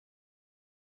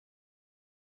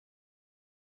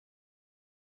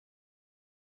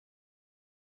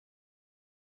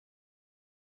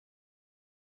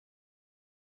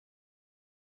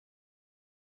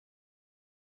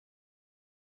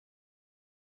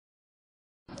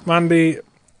Mandy,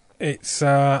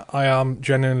 I am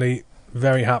genuinely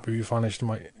very happy we managed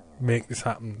to make this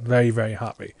happen. Very, very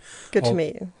happy. Good to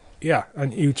meet you. Yeah,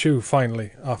 and you too,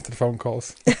 finally, after the phone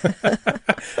calls.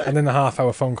 And then the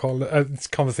half-hour phone call,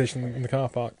 conversation in the car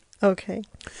park. Okay.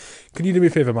 Could you do me a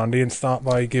favour, Mandy, and start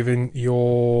by giving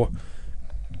who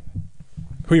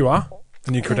you are,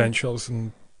 and your credentials,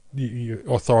 and your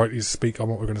authorities speak on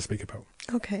what we're going to speak about.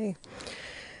 Okay.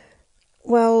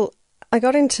 Well, I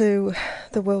got into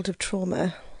the world of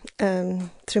trauma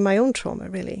through my own trauma,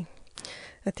 really.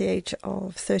 At the age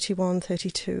of 31,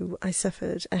 32, I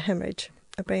suffered a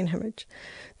brain hemorrhage,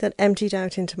 that emptied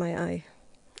out into my eye,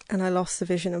 and I lost the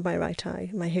vision of my right eye,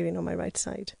 my hearing on my right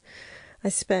side. I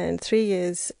spent 3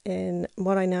 years in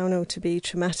what I now know to be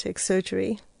traumatic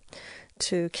surgery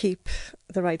to keep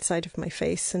the right side of my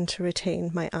face and to retain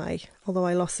my eye. Although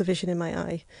I lost the vision in my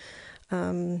eye,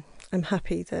 I'm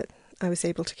happy that I was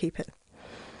able to keep it.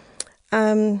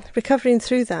 Recovering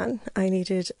through that, I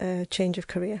needed a change of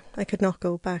career. I could not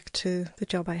go back to the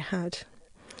job I had.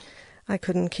 I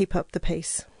couldn't keep up the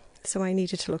pace, so I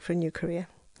needed to look for a new career.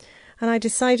 And I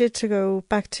decided to go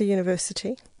back to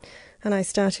university, and I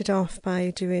started off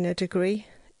by doing a degree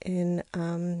in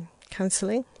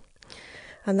counselling,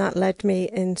 and that led me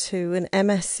into an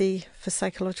MSc for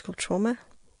psychological trauma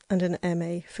and an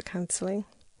MA for counselling.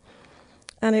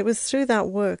 And it was through that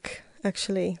work,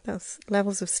 actually, those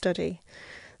levels of study.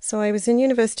 So I was in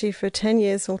university for 10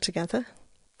 years altogether,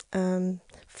 5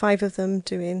 of them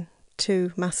doing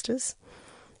 2 masters,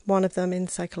 one of them in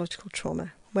psychological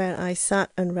trauma, where I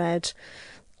sat and read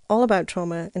all about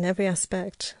trauma in every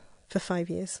aspect for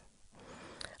 5 years.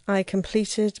 I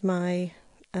completed my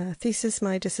thesis,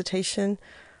 my dissertation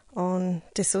on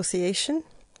dissociation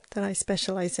that I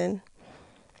specialise in,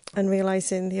 and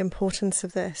realising the importance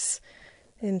of this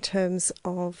in terms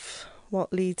of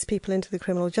what leads people into the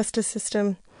criminal justice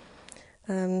system,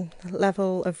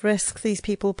 level of risk these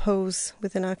people pose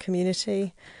within our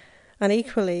community, and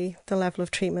equally the level of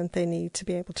treatment they need to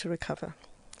be able to recover.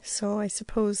 So I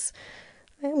suppose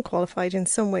I am qualified in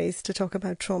some ways to talk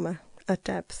about trauma at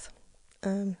depth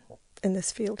in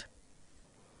this field.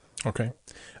 Okay.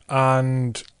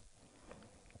 And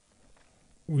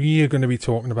we are going to be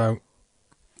talking about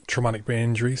traumatic brain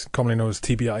injuries, commonly known as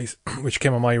TBIs, which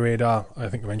came on my radar, I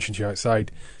think I mentioned to you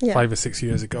outside, 5 or 6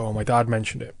 years ago, and my dad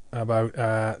mentioned it, about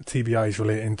TBIs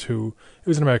relating to, it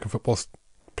was an American football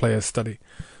player's study,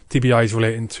 TBIs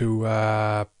relating to,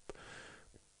 it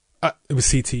was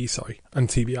CTE, and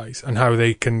TBIs, and how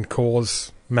they can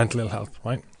cause mental ill health,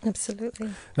 right?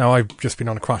 Absolutely. Now, I've just been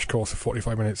on a crash course of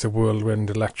 45 minutes of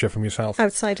whirlwind lecture from yourself.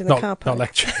 Outside in the car park. Not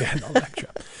lecture, not lecture.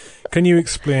 Can you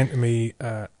explain to me,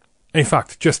 in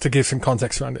fact, just to give some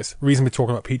context around this, the reason we're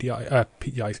talking about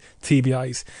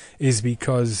TBIs, is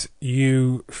because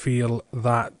you feel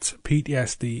that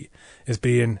PTSD is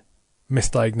being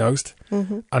misdiagnosed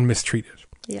and mistreated.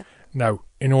 Yeah. Now,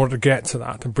 in order to get to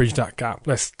that and bridge that gap,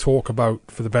 let's talk about,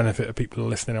 for the benefit of people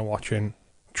listening and watching,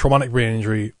 traumatic brain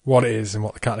injury, what it is and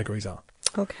what the categories are.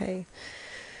 Okay.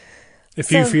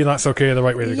 If you feel that's okay, the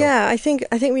right way to go. Yeah, I think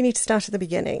we need to start at the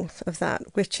beginning of that,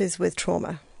 which is with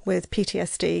trauma, with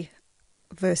PTSD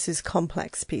versus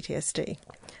complex PTSD,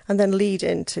 and then lead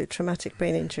into traumatic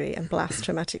brain injury and blast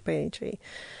traumatic brain injury.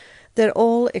 They're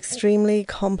all extremely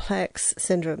complex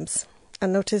syndromes,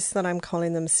 and notice that I'm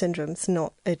calling them syndromes,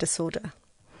 not a disorder.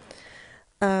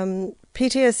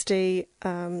 PTSD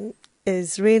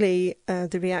is really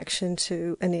the reaction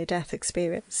to a near-death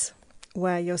experience,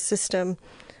 where your system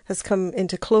has come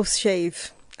into close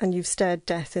shave and you've stared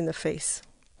death in the face.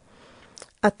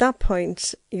 At that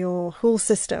point, your whole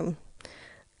system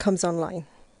comes online.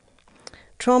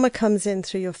 Trauma comes in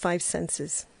through your 5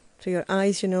 senses, through your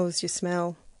eyes, your nose, your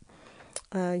smell,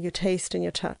 your taste and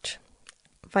your touch.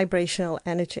 Vibrational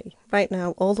energy. Right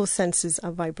now, all those senses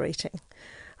are vibrating.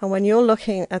 And when you're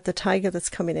looking at the tiger that's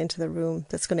coming into the room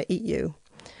that's going to eat you,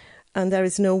 and there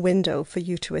is no window for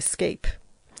you to escape,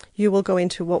 you will go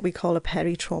into what we call a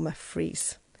peri-trauma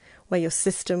freeze, where your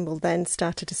system will then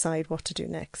start to decide what to do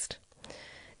next.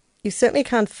 You certainly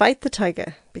can't fight the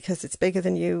tiger because it's bigger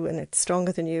than you and it's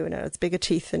stronger than you and it's bigger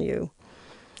teeth than you.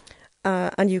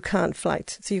 And you can't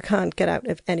fight, so you can't get out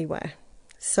of anywhere.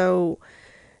 So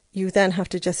you then have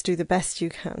to just do the best you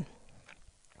can.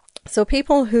 So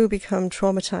people who become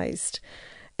traumatized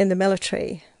in the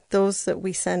military, those that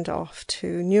we send off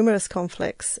to numerous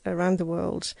conflicts around the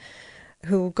world,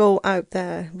 who go out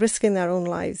there risking their own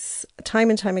lives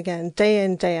time and time again, day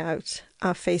in, day out,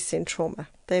 are facing trauma.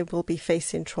 They will be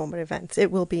facing trauma events.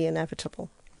 It will be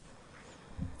inevitable.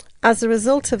 As a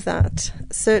result of that,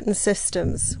 certain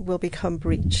systems will become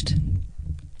breached.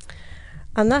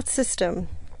 And that system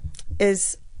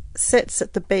sits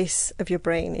at the base of your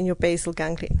brain in your basal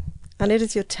ganglion, and it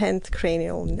is your 10th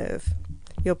cranial nerve,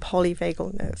 your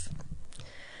polyvagal nerve.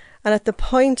 And at the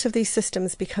point of these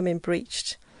systems becoming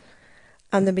breached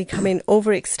and them becoming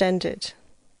overextended,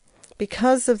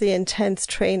 because of the intense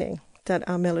training that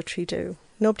our military do,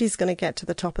 nobody's going to get to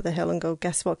the top of the hill and go,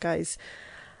 guess what, guys?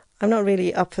 I'm not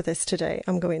really up for this today.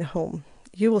 I'm going home.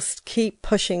 You will keep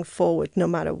pushing forward no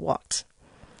matter what.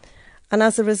 And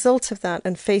as a result of that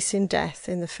and facing death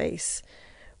in the face,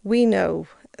 we know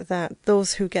that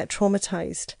those who get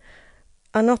traumatized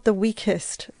are not the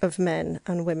weakest of men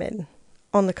and women.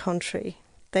 On the contrary,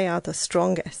 they are the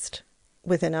strongest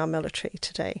within our military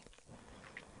today.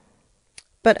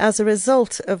 But as a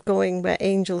result of going where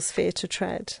angels fear to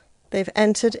tread, they've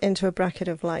entered into a bracket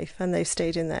of life and they've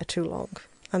stayed in there too long,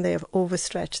 and they have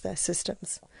overstretched their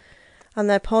systems. And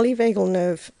their polyvagal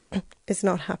nerve is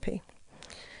not happy.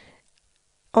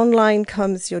 Online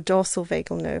comes your dorsal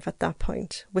vagal nerve at that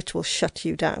point, which will shut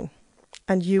you down,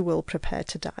 and you will prepare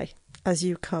to die as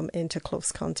you come into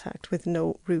close contact with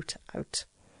no route out.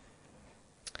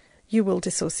 You will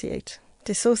dissociate.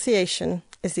 Dissociation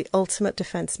is the ultimate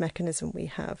defense mechanism we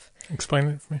have. Explain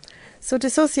it for me. So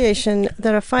dissociation,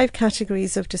 there are 5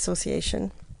 categories of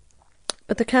dissociation.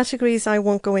 But the categories, I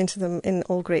won't go into them in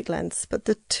all great lengths, but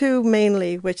the 2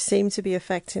 mainly which seem to be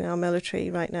affecting our military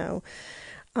right now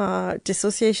are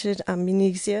dissociation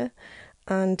amnesia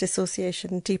and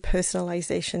dissociation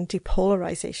depersonalization,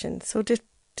 depolarization. So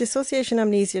dissociation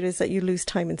amnesia is that you lose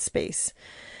time and space.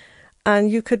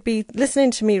 And you could be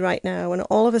listening to me right now and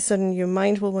all of a sudden your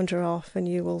mind will wander off and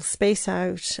you will space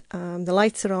out. The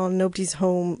lights are on, nobody's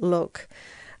home, look.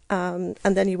 And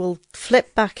then you will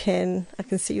flip back in. I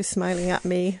can see you smiling at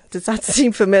me. Does that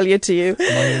seem familiar to you?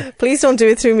 Please don't do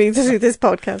it through me, through this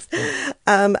podcast.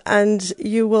 And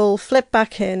you will flip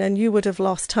back in and you would have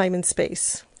lost time and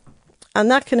space.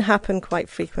 And that can happen quite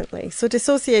frequently. So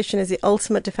dissociation is the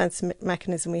ultimate defense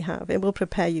mechanism we have. It will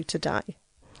prepare you to die.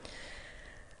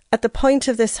 At the point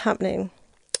of this happening,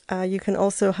 you can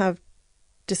also have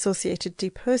dissociated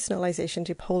depersonalization,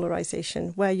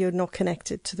 depolarization, where you're not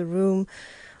connected to the room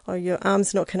or your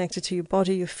arms not connected to your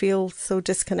body. You feel so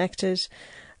disconnected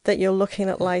that you're looking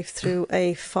at life through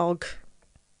a fog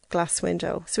glass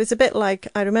window. So it's a bit like,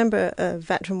 I remember a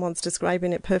veteran once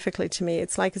describing it perfectly to me.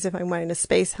 It's like as if I'm wearing a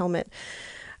space helmet.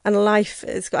 And life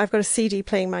is, I've got a CD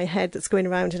playing in my head that's going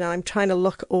around and I'm trying to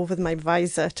look over my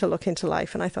visor to look into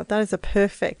life. And I thought that is a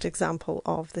perfect example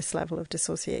of this level of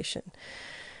dissociation.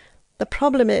 The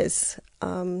problem is,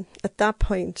 at that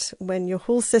point, when your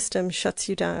whole system shuts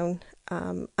you down,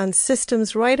 and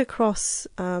systems right across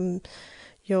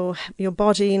your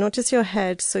body, not just your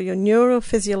head, so your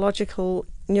neurophysiological,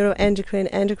 neuroendocrine,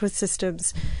 endocrine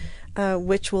systems,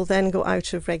 which will then go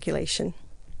out of regulation.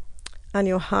 And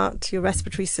your heart, your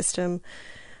respiratory system,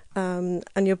 and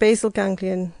your basal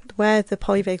ganglion, where the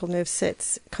polyvagal nerve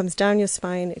sits, comes down your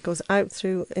spine, it goes out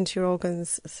through into your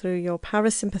organs, through your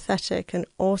parasympathetic and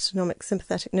autonomic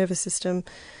sympathetic nervous system,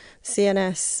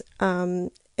 CNS,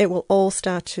 it will all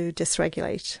start to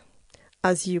dysregulate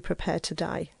as you prepare to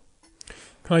die.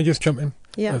 Can I just jump in?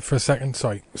 Yeah. For a second?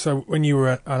 Sorry. So when you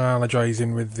were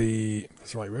analogizing with the,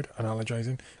 that's the right word,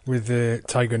 analogizing with the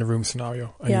tiger in the room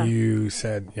scenario, and you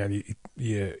said,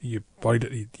 your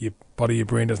body, your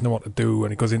brain doesn't know what to do,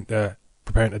 and it goes into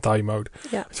preparing to die mode.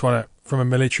 Yeah. I just want to, from a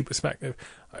military perspective,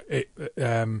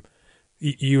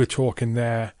 you were talking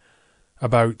there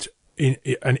about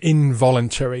an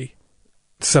involuntary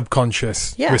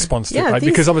subconscious response to it, right?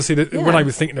 Because obviously when I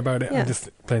was thinking about it, I'm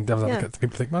just playing devil's advocate.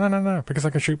 People think, no, because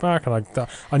I can shoot back, and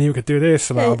I knew I could do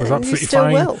this, and I was absolutely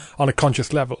fine on a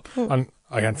conscious level. And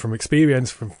again, from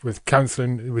experience, with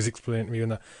counselling, it was explained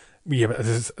to me,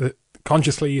 and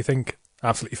consciously you think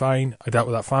absolutely fine, I dealt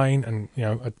with that fine, and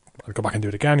I'd go back and do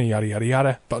it again, and yada yada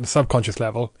yada. But on the subconscious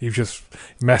level, you've just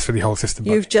messed with the whole system.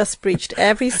 You've just breached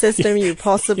every system you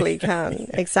possibly can.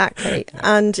 Exactly.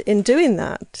 And in doing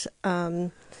that,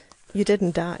 you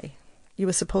didn't die. You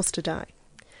were supposed to die.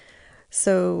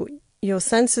 So your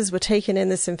senses were taking in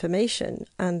this information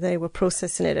and they were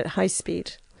processing it at high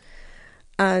speed.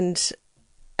 And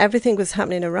everything was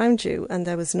happening around you and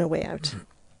there was no way out.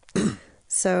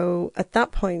 So at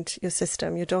that point, your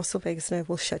system, your dorsal vagus nerve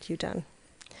will shut you down.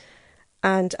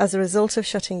 And as a result of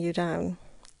shutting you down,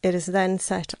 it has then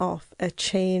set off a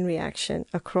chain reaction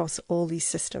across all these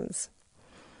systems.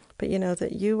 But you know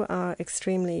that you are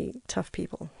extremely tough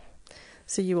people.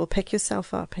 So you will pick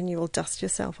yourself up and you will dust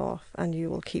yourself off and you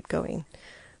will keep going.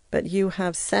 But you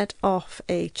have set off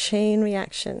a chain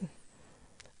reaction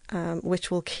which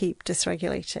will keep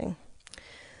dysregulating.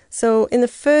 So in the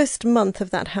first month of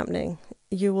that happening,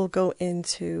 you will go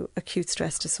into acute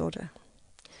stress disorder.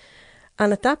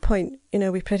 And at that point,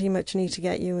 we pretty much need to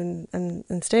get you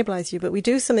and stabilize you. But we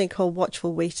do something called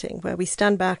watchful waiting, where we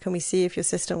stand back and we see if your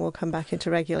system will come back into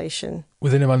regulation.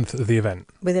 Within a month of the event?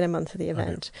 Within a month of the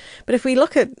event. Okay. But if we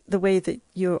look at the way that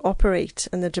you operate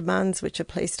and the demands which are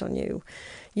placed on you,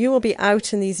 you will be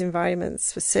out in these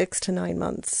environments for 6 to 9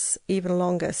 months, even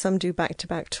longer. Some do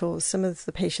back-to-back tours. Some of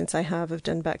the patients I have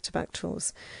done back-to-back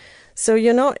tours. So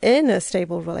you're not in a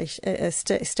stable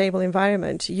stable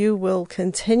environment. You will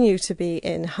continue to be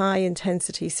in high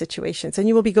intensity situations, and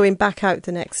you will be going back out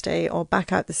the next day or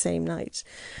back out the same night.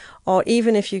 Or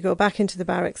even if you go back into the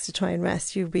barracks to try and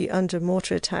rest, you'll be under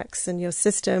mortar attacks, and your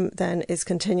system then is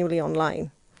continually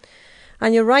online.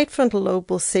 And your right frontal lobe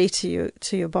will say to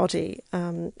your body,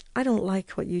 I don't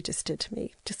like what you just did to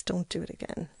me. Just don't do it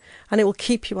again. And it will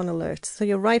keep you on alert. So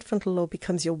your right frontal lobe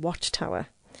becomes your watchtower.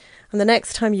 And the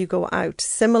next time you go out,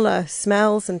 similar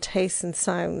smells and tastes and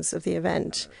sounds of the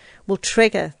event will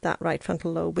trigger that right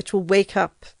frontal lobe, which will wake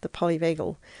up the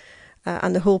polyvagal,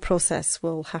 and the whole process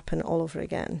will happen all over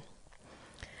again.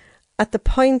 At the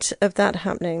point of that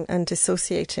happening and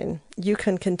dissociating, you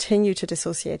can continue to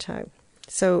dissociate out.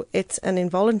 So it's an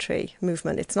involuntary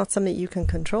movement. It's not something you can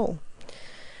control.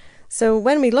 So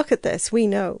when we look at this, we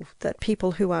know that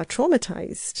people who are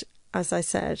traumatized, as I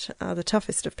said, are the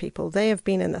toughest of people. They have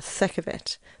been in the thick of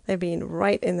it. They've been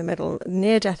right in the middle,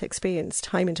 near-death experience,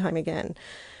 time and time again.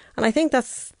 And I think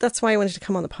that's why I wanted to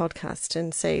come on the podcast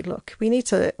and say, look, we need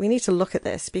to look at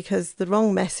this, because the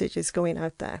wrong message is going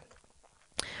out there.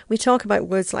 We talk about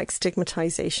words like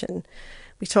stigmatization.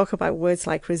 We talk about words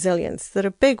like resilience, that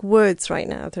are big words right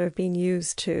now that are being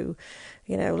used to,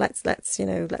 let's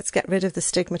get rid of the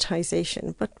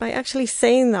stigmatization. But by actually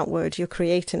saying that word, you're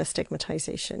creating a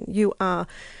stigmatization. You are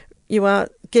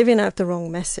giving out the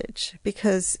wrong message,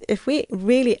 because if we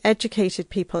really educated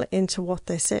people into what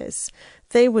this is,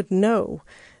 they would know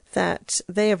that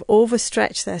they have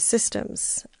overstretched their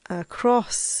systems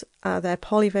across their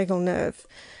polyvagal nerve,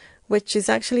 which is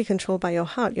actually controlled by your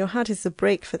heart. Your heart is the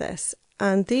brake for this.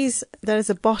 And there is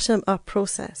a bottom-up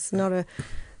process, not a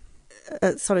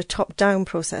sort of top-down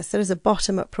process. There is a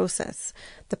bottom-up process.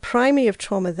 The primary of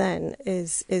trauma then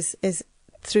is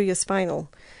through your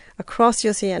spinal, across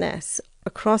your CNS,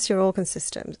 across your organ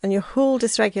systems, and your whole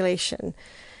dysregulation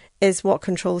is what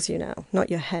controls you now, not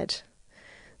your head.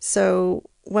 So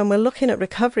when we're looking at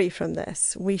recovery from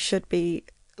this, we should be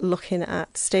looking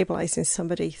at stabilizing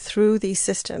somebody through these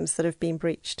systems that have been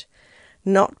breached,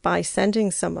 not by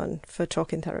sending someone for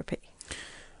talking therapy.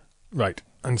 Right.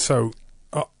 And so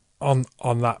on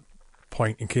that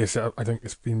point, in case I think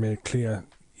it's been made clear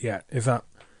yet, is that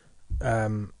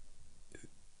the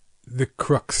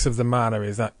crux of the matter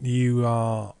is that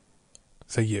the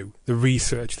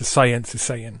research, the science is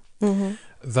saying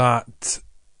that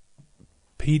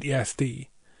PTSD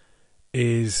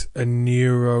is a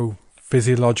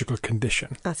neurophysiological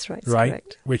condition. That's right. Right?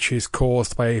 Correct. Which is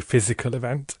caused by a physical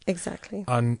event. Exactly.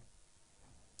 And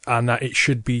that it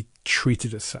should be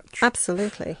treated as such.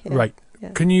 Absolutely. Yeah. Right.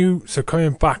 Yeah. So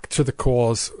coming back to the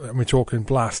cause, and we've been talking about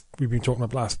blast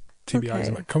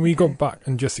TBIs. Okay. Can we go back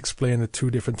and just explain the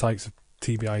two different types of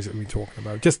TBIs that we've been talking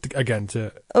about? Just again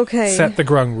to set the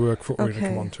groundwork for what we're going to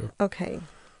come on to. Okay.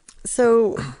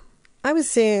 So I was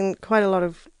seeing quite a lot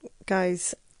of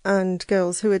guys and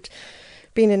girls who had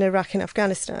been in Iraq and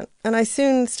Afghanistan, and I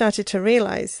soon started to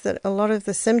realize that a lot of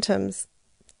the symptoms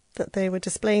that they were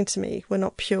displaying to me were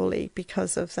not purely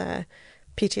because of their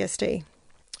PTSD.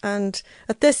 And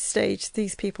at this stage,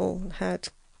 these people had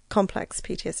complex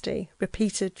PTSD,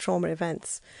 repeated trauma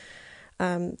events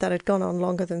that had gone on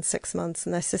longer than 6 months,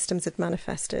 and their systems had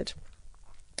manifested.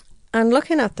 And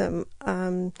looking at them,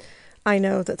 I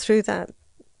know that through that,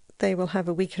 they will have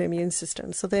a weaker immune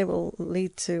system, so they will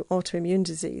lead to autoimmune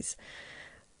disease.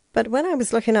 But when I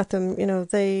was looking at them,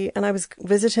 and I was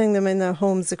visiting them in their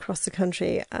homes across the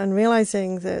country and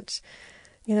realizing that,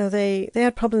 they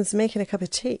had problems making a cup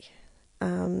of tea.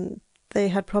 They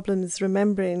had problems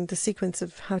remembering the sequence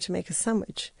of how to make a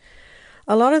sandwich.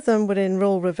 A lot of them were in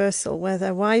role reversal, where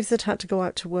their wives had to go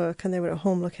out to work and they were at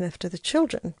home looking after the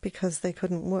children because they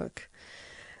couldn't work.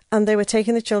 And they were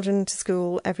taking the children to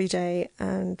school every day,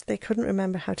 and they couldn't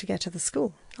remember how to get to the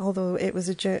school, although it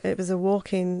was a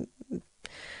walking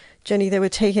journey they were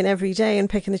taking every day and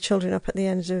picking the children up at the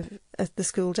end of the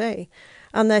school day.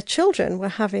 And their children were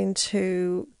having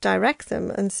to direct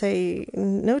them and say,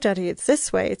 no, Daddy, it's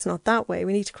this way, it's not that way.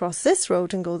 We need to cross this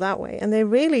road and go that way. And they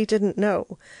really didn't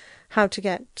know how to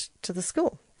get to the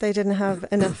school. They didn't have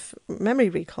enough memory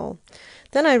recall.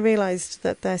 Then I realized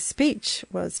that their speech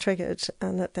was triggered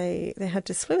and that they had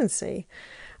dysfluency.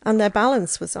 and their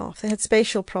balance was off. They had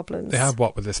spatial problems. They had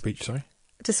what with their speech, sorry?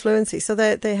 Disfluency. So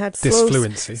they had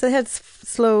Disfluency. So they had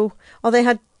slow, or they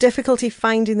had difficulty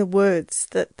finding the words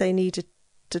that they needed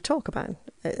to talk about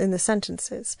in the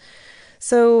sentences.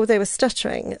 So they were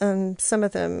stuttering, and some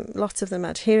of them, lots of them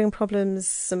had hearing problems.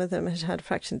 Some of them had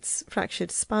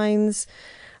fractured spines,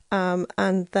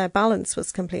 and their balance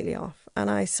was completely off. And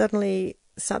I suddenly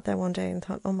sat there one day and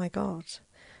thought, oh my God,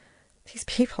 these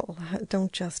people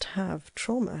don't just have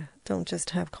trauma, don't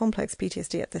just have complex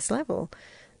PTSD at this level.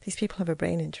 These people have a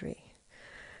brain injury.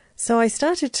 So I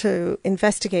started to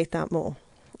investigate that more.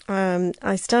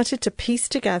 I started to piece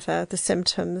together the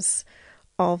symptoms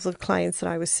of the clients that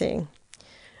I was seeing.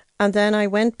 And then I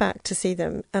went back to see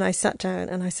them, and I sat down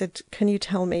and I said, can you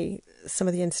tell me some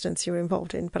of the incidents you were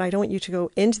involved in? But I don't want you to go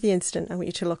into the incident. I want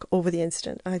you to look over the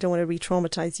incident. I don't want to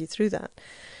re-traumatize you through that.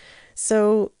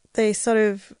 So they sort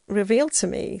of revealed to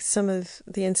me some of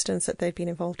the incidents that they'd been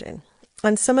involved in.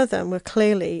 And some of them were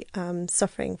clearly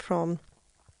suffering from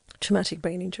traumatic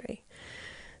brain injury.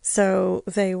 So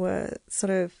they were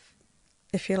sort of,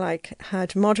 if you like,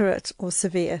 had moderate or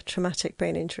severe traumatic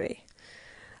brain injury.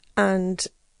 And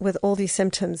with all these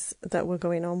symptoms that were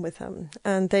going on with them.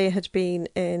 And they had been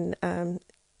in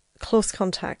close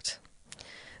contact.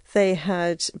 They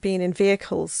had been in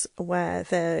vehicles where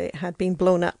they had been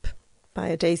blown up by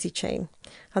a daisy chain,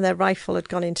 and their rifle had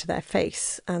gone into their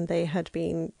face, and they had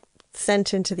been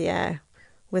sent into the air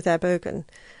with their Bergen,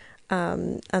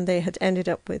 and they had ended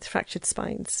up with fractured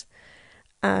spines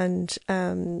and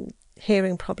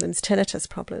hearing problems, tinnitus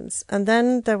problems. And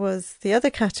then there was the other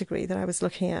category that I was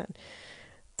looking at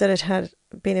that had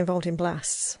been involved in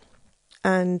blasts.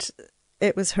 And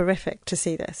it was horrific to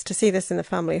see this. To see this in the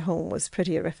family home was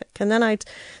pretty horrific. And then I'd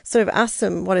sort of asked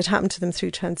them what had happened to them through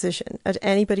transition. Had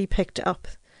anybody picked up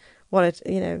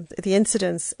the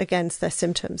incidents against their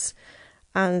symptoms?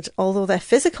 And although their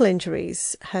physical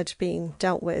injuries had been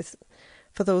dealt with,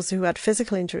 for those who had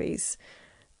physical injuries,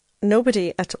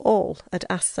 nobody at all had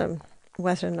asked them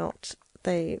whether or not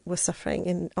they were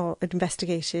suffering or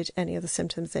investigated any of the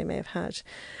symptoms they may have had.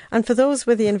 And for those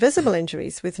with the invisible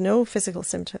injuries, with no physical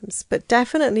symptoms, but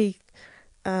definitely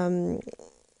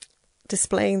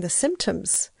displaying the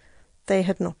symptoms, they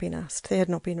had not been asked. They had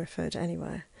not been referred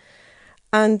anywhere.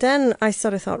 And then I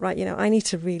sort of thought, right, I need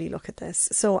to really look at this.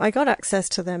 So I got access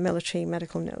to their military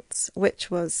medical notes, which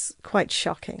was quite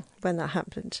shocking when that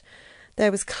happened.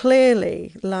 There was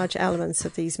clearly large elements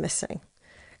of these missing.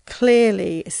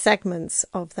 Clearly segments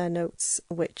of their notes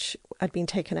which had been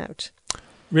taken out.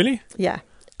 Really? Yeah.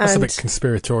 That's a bit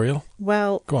conspiratorial.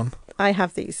 Well, go on. I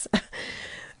have these.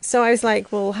 So I was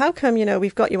like, well, how come,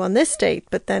 we've got you on this date,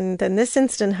 but then this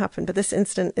incident happened, but this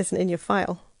incident isn't in your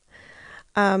file.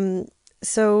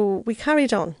 So we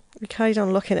carried on. We carried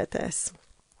on looking at this.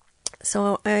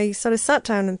 So I sort of sat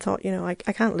down and thought, I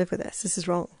can't live with this. This is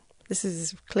wrong. This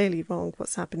is clearly wrong,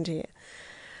 what's happened here.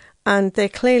 And there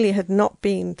clearly had not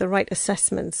been the right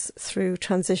assessments through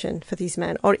transition for these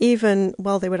men, or even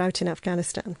while they were out in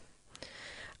Afghanistan.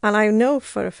 And I know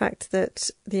for a fact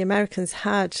that the Americans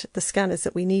had the scanners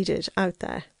that we needed out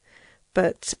there,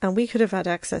 and we could have had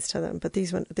access to them, but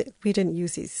we didn't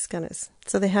use these scanners.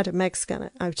 So they had a MEG scanner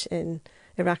out in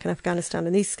Iraq and Afghanistan,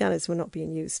 and these scanners were not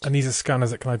being used. And these are scanners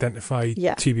that can identify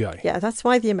TBI? Yeah, that's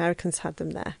why the Americans had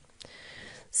them there.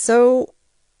 So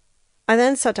I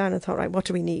then sat down and thought, right, what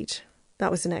do we need?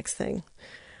 That was the next thing.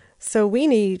 So we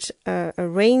need a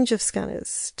range of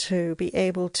scanners to be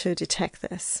able to detect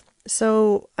this.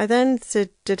 So I then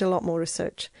did a lot more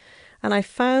research, and I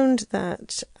found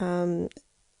that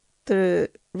the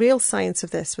real science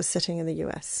of this was sitting in the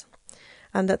US,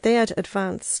 and that they had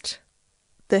advanced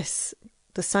the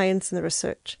science and the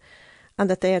research, and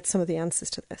that they had some of the answers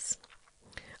to this.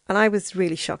 And I was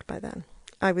really shocked by that.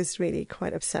 I was really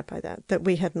quite upset by that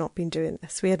we had not been doing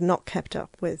this. We had not kept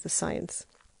up with the science.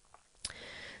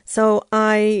 So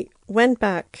I went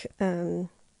back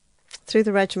through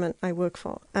the regiment I work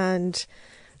for and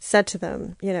said to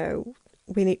them,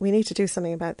 we need to do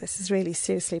something about this. It's really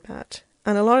seriously bad.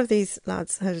 And a lot of these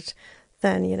lads had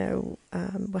then,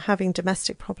 were having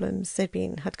domestic problems.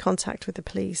 They'd had contact with the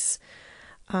police.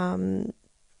 Some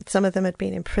of them had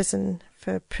been in prison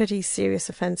for pretty serious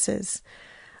offences.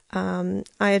 I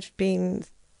had been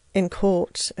in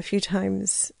court a few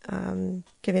times,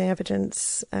 giving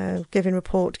evidence, giving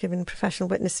professional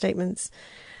witness statements.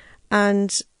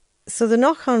 And so the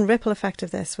knock-on ripple effect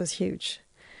of this was huge.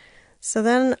 So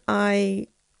then I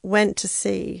went to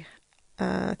see,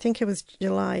 I think it was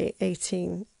July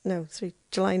 19,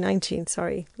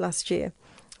 last year,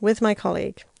 with my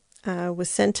colleague, was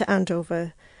sent to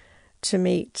Andover to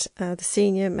meet the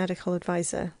senior medical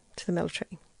advisor to the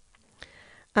military.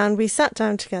 And we sat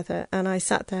down together, and I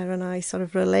sat there and I sort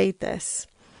of relayed this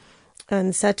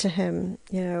and said to him,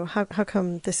 you know, how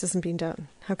come this hasn't been done?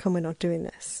 How come we're not doing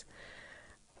this?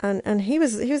 And he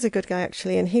was a good guy,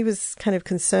 actually, and he was kind of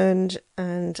concerned,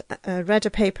 and read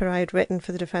a paper I had written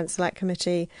for the Defence Select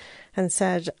Committee and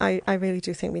said, I really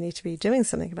do think we need to be doing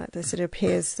something about this. It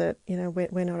appears that, you know,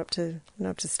 we're not up to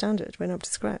standard, we're not up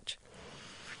to scratch.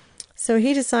 So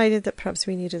he decided that perhaps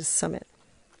we needed a summit.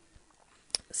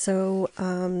 So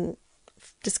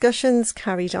discussions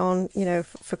carried on, you know,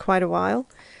 for quite a while,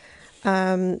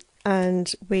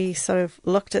 and we sort of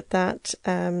looked at that.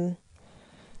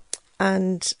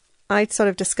 And I'd sort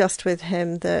of discussed with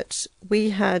him that we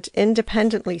had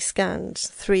independently scanned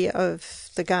 3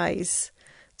 of the guys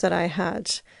that I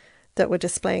had that were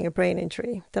displaying a brain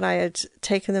injury, that I had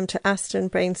taken them to Aston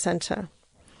Brain Centre,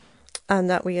 and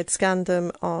that we had scanned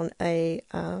them on a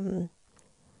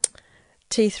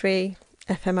T3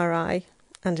 fMRI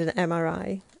and an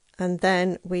MRI. And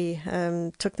then we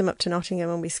took them up to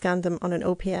Nottingham and we scanned them on an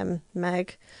OPM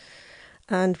MEG.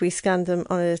 And we scanned them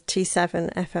on a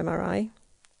T7 fMRI,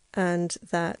 and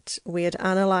that we had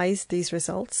analysed these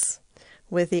results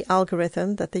with the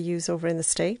algorithm that they use over in the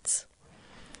States,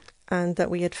 and that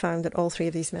we had found that all 3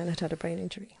 of these men had had a brain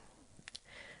injury.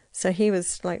 So he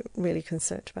was like really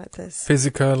concerned about this.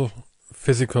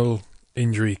 Physical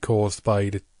injury caused by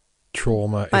the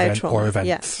trauma event or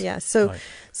events. Yeah. So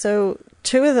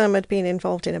 2 of them had been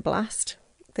involved in a blast.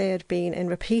 They had been in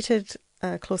repeated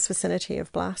close vicinity of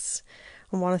blasts.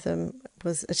 And one of them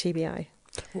was a TBI.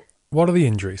 What are the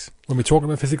injuries? When we're talking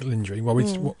about physical injury,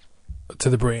 what to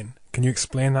the brain, can you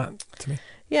explain that to me?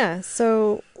 Yeah.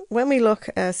 So when we look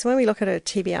at a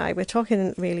TBI, we're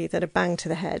talking really that a bang to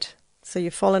the head. So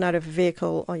you've fallen out of a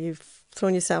vehicle, or you've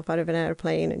thrown yourself out of an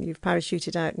airplane, and you've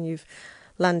parachuted out, and you've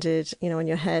landed, you know, on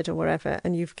your head or wherever,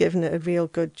 and you've given it a real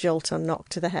good jolt or knock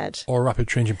to the head. Or rapid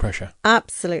change in pressure.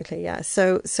 Absolutely, yeah.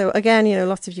 So again, you know,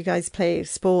 lots of you guys play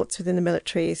sports within the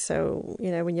military. So, you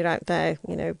know, when you're out there,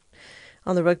 you know,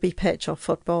 on the rugby pitch or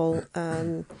football,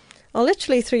 or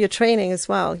literally through your training as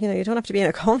well, you know, you don't have to be in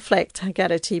a conflict to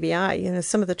get a TBI. You know,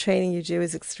 some of the training you do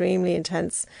is extremely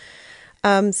intense.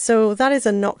 So that is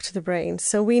a knock to the brain.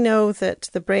 So we know that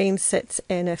the brain sits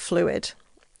in a fluid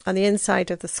on the inside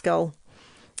of the skull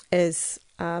is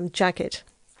jagged.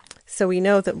 So we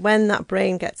know that when that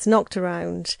brain gets knocked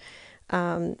around,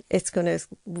 it's going to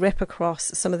rip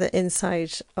across some of the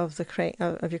inside of the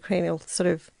of your cranial sort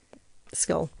of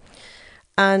skull.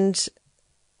 And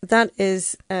that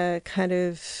is a kind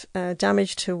of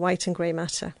damage to white and grey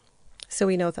matter. So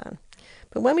we know that.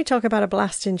 But when we talk about a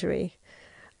blast injury,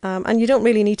 and you don't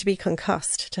really need to be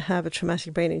concussed to have a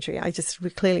traumatic brain injury. we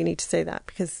clearly need to say that,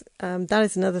 because that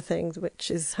is another thing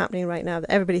which is happening right now, that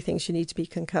everybody thinks you need to be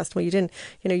concussed. Well, you didn't.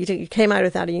 You know, you came out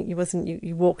of that and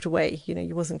you walked away. You know,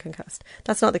 you wasn't concussed.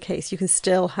 That's not the case. You can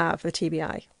still have a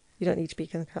TBI. You don't need to be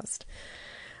concussed.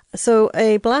 So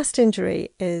a blast injury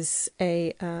is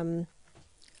a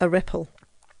ripple.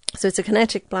 So it's a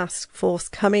kinetic blast force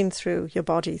coming through your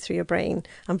body, through your brain,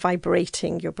 and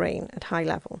vibrating your brain at high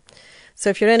level. So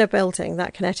if you're in a building,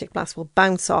 that kinetic blast will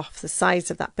bounce off the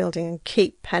sides of that building and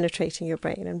keep penetrating your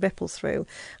brain and ripple through.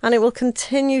 And it will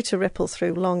continue to ripple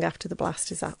through long after the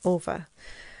blast is over.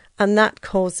 And that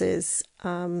causes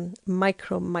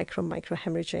micro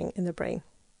hemorrhaging in the brain.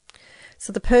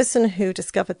 So the person who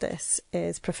discovered this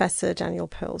is Professor Daniel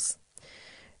Pearls,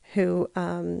 who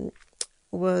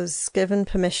was given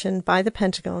permission by the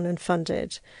Pentagon and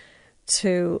funded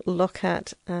to look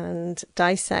at and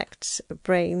dissect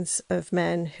brains of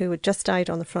men who had just died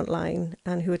on the front line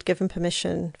and who had given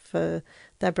permission for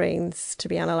their brains to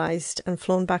be analysed and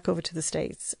flown back over to the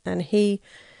States. And he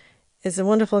is a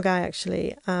wonderful guy,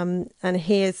 actually, and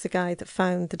he is the guy that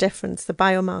found the difference, the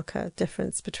biomarker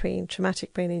difference between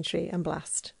traumatic brain injury and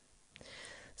blast.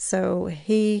 So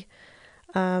he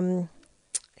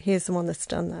is the one that's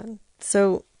done that.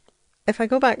 So if I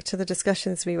go back to the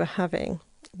discussions we were having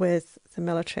with the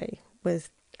military, with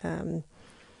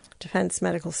Defence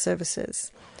Medical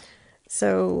Services,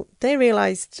 so they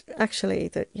realised actually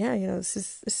that, yeah, you know, this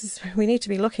is we need to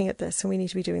be looking at this and we need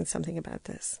to be doing something about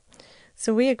this.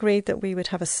 So we agreed that we would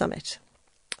have a summit,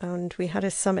 and we had a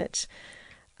summit,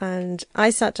 and I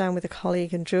sat down with a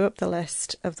colleague and drew up the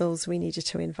list of those we needed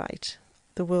to invite,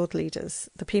 the world leaders,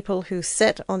 the people who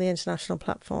sit on the international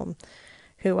platform,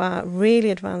 who are really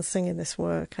advancing in this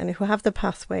work and who have the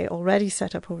pathway already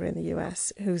set up over in the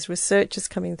US, whose research is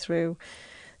coming through.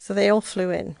 So they all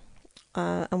flew in,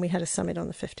 and we had a summit on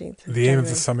the 15th. The aim of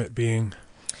the summit being?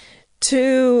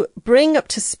 To bring up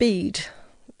to speed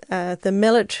the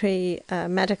military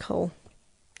medical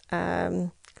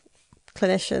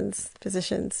clinicians,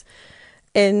 physicians,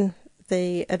 in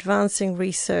the advancing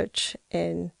research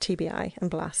in TBI and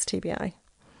blast TBI.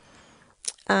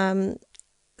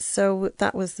 So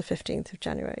that was the 15th of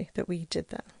January that we did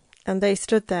that. And they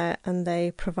stood there and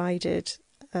they provided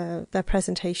their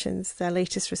presentations, their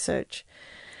latest research.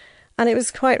 And it was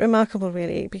quite remarkable,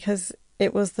 really, because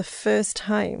it was the first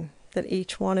time that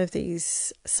each one of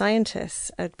these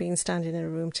scientists had been standing in a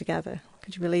room together.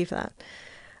 Could you believe that?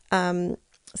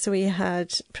 So we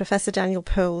had Professor Daniel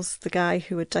Pearls, the guy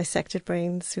who had dissected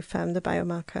brains, who found the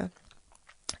biomarker.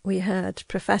 We had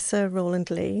Professor Roland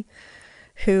Lee,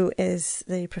 who is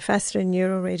the professor in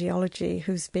neuroradiology,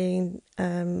 who's been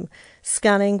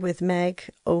scanning with Meg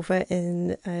over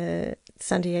in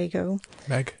San Diego.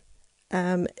 Meg?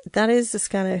 That is the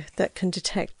scanner that can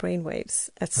detect brainwaves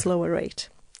at slower rate.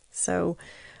 So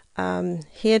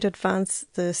he had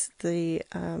advanced the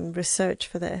research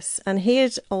for this. And he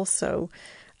had also,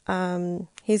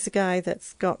 he's the guy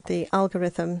that's got the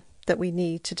algorithm that we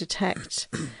need to detect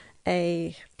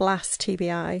a blast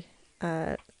TBI,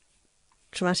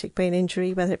 traumatic brain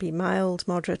injury, whether it be mild,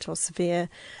 moderate or severe.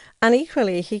 And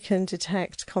equally, he can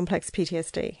detect complex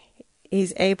PTSD.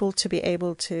 He's able to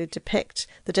depict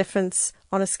the difference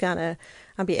on a scanner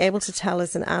and be able to tell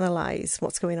us and analyse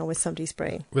what's going on with somebody's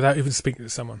brain. Without even speaking to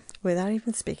someone? Without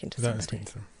even speaking to somebody. Speaking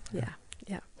to them. Yeah.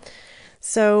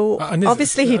 So,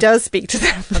 obviously he does speak to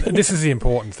them. And this is the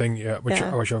important thing, which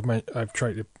I've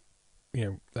tried to,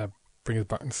 bring us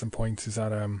back to some points, is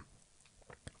that,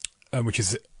 which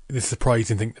is the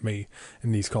surprising thing to me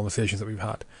in these conversations that we've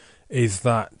had, is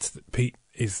that Pete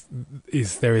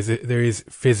there is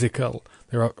physical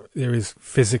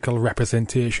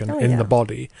representation in the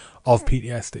body of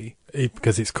PTSD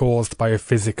because it's caused by a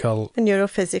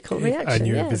neurophysical reaction.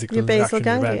 Your basal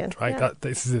ganglion, event, right? Yeah.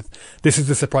 This is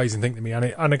the surprising thing to me,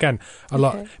 and again, a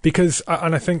lot because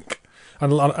I think.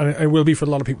 And it will be for a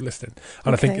lot of people listening,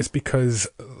 and I think it's because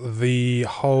the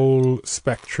whole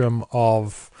spectrum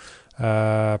of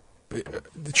the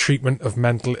treatment of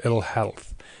mental ill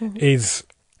health is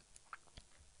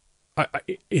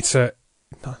it's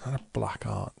not a black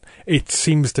art. It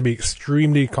seems to be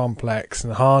extremely complex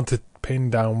and hard to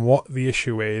pin down what the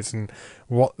issue is and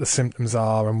what the symptoms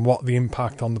are and what the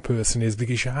impact on the person is,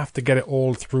 because you have to get it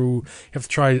all through. You have to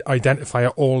try to identify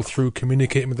it all through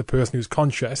communicating with the person who's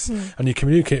conscious, and you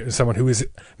communicate with someone who is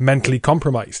mentally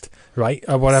compromised, right,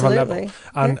 at whatever level.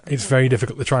 And it's very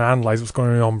difficult to try and analyse what's going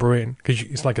on in your brain, because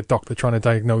it's like a doctor trying to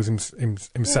diagnose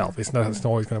himself. It's not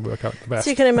always going to work out the best.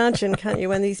 So you can imagine, can't you,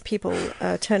 when these people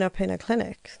turn up in a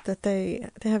clinic, that they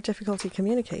have difficulty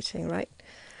communicating, right?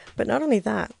 But not only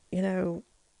that,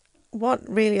 what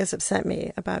really has upset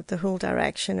me about the whole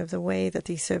direction of the way that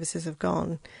these services have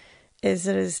gone is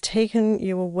that it has taken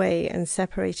you away and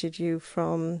separated you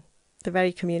from the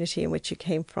very community in which you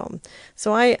came from.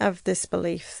 So I have this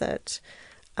belief that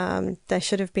there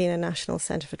should have been a national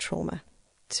centre for trauma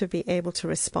to be able to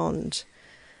respond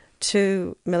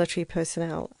to military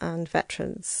personnel and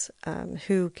veterans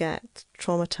who get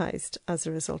traumatised as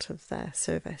a result of their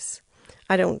service.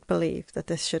 I don't believe that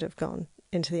this should have gone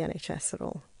into the NHS at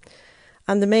all.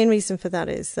 And the main reason for that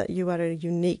is that you are a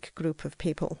unique group of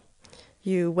people.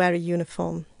 You wear a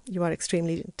uniform, you are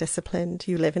extremely disciplined,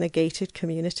 you live in a gated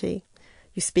community,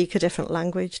 you speak a different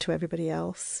language to everybody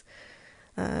else.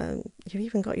 You've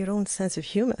even got your own sense of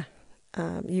humour.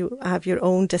 You have your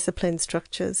own disciplined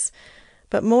structures.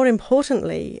 But more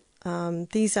importantly,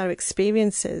 these are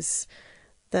experiences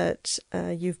that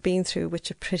you've been through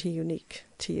which are pretty unique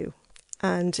to you.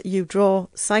 And you draw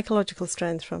psychological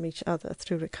strength from each other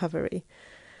through recovery.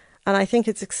 And I think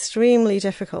it's extremely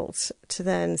difficult to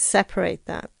then separate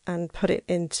that and put it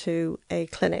into a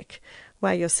clinic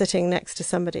where you're sitting next to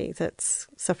somebody that's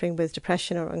suffering with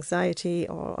depression or anxiety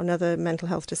or another mental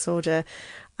health disorder,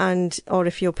 or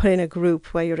if you're put in a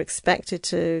group where you're expected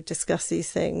to discuss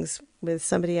these things with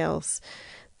somebody else,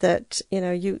 that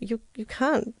you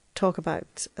can't talk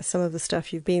about some of the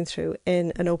stuff you've been through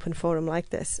in an open forum like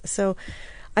this. So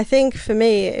I think for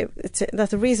me,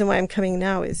 that's the reason why I'm coming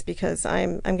now, is because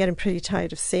I'm getting pretty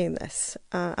tired of seeing this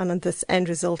and this end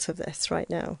result of this right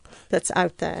now that's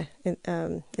out there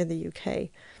in the UK.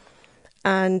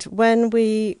 And when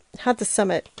we had the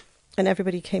summit and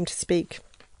everybody came to speak,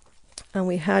 and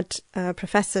we had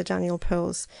Professor Daniel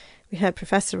Pearls, we had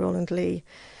Professor Roland Lee,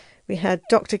 we had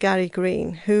Dr. Gary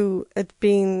Green, who had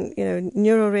been,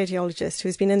 neuroradiologist,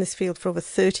 who's been in this field for over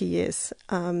 30 years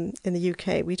in the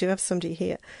UK. We do have somebody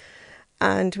here.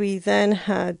 And we then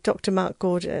had Dr. Mark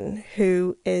Gordon,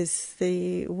 who is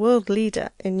the world leader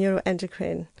in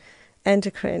neuroendocrine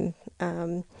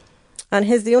And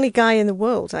he's the only guy in the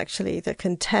world, actually, that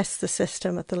can test the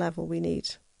system at the level we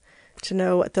need to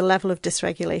know at the level of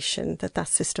dysregulation that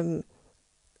system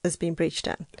has been breached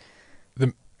at.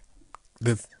 The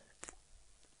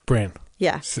brain.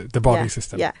 Yeah. The body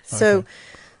system. Yeah. Okay.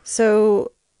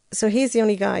 So he's the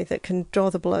only guy that can draw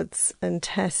the bloods and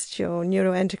test your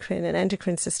neuroendocrine and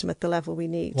endocrine system at the level we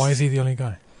need. Why is he the only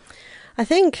guy? I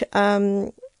think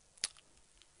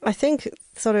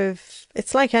sort of,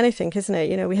 it's like anything, isn't it?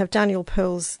 You know, we have Daniel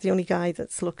Pearl's the only guy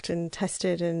that's looked and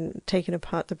tested and taken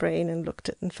apart the brain and looked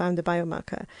at and found the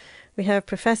biomarker. We have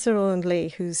Professor Roland Lee,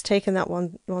 who's taken that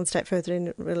one step further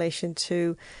in relation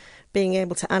to being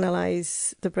able to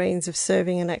analyse the brains of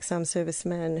serving and ex-armed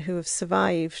servicemen who have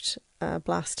survived a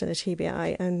blast and a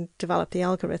TBI and developed the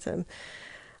algorithm.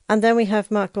 And then we have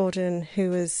Mark Gordon,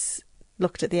 who has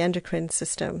looked at the endocrine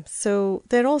system. So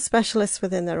they're all specialists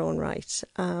within their own right.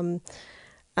 And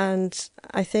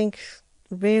I think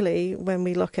really when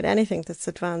we look at anything that's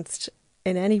advanced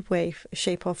in any way,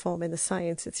 shape or form in the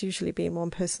science, it's usually been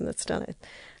one person that's done it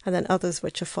and then others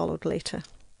which have followed later.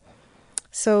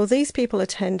 So these people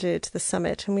attended the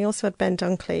summit, and we also had Ben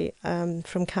Dunkley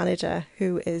from Canada,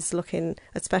 who is looking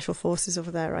at special forces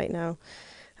over there right now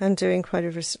and doing quite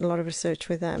a lot of research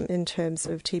with them in terms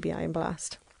of TBI and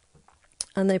blast.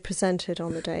 And they presented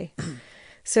on the day.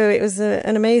 So it was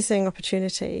an amazing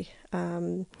opportunity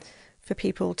for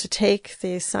people to take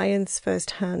the science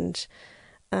firsthand,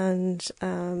 and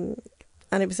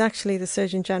it was actually the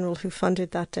Surgeon General who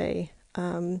funded that day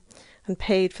and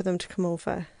paid for them to come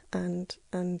over and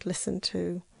listen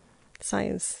to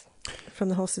science from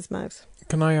the horse's mouth.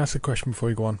 Can I ask a question before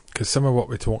you go on? Because some of what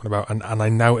we're talking about, and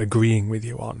I'm now agreeing with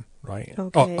you on, right?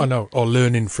 Okay. Or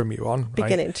learning from you on,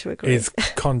 beginning right, to agree, is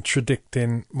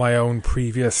contradicting my own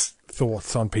previous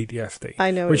thoughts on PTSD.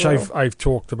 I know, which I've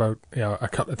talked about, you know, a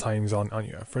couple of times on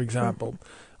here. For example,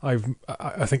 I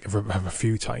think of a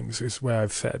few times is where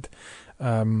I've said,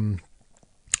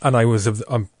 and I was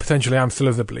potentially I'm still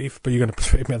of the belief, but you're going to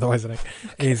persuade me otherwise, I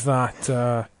think, is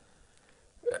that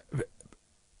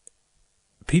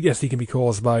PTSD can be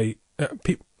caused by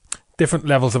different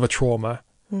levels of a trauma.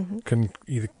 Can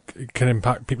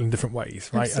impact people in different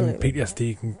ways, right? Absolutely. And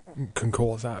PTSD can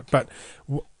cause that. But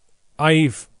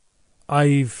I've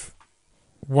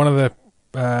one of the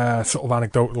sort of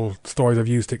anecdotal stories I've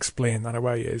used to explain that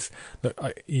away is that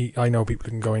I know people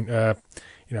can go in,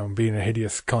 you know, and be in a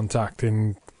hideous contact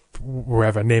in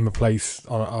wherever, name a place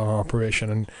on an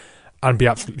operation and be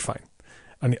absolutely fine,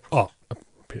 and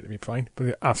appear to be fine, but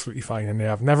they're absolutely fine, and they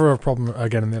have never a problem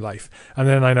again in their life. And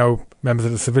then I know members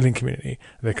of the civilian community,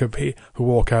 they could be, who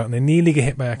walk out and they nearly get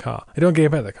hit by a car. They don't get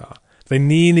hit by the car. They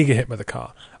nearly get hit by the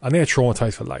car, and they're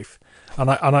traumatized for life. And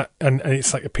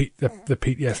it's like the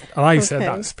PTSD, and I said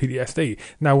that's PTSD.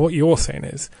 Now what you're saying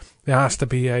is there has to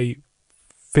be a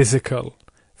physical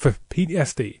for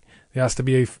PTSD. There has to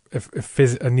be a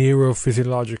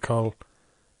neurophysiological.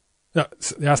 No,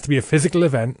 there has to be a physical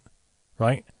event,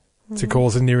 right, to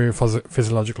cause a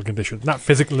neurophysiological condition. That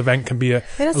physical event can be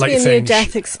like a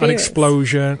near-death experience, an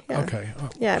explosion. Yeah. Okay.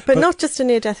 Yeah, but not just a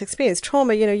near-death experience.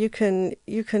 Trauma, you know, you can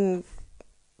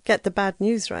get the bad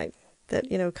news, right? That,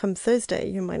 you know, come Thursday,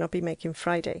 you might not be making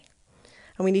Friday.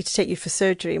 And we need to take you for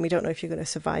surgery, and we don't know if you're going to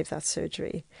survive that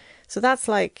surgery. So that's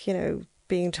like, you know,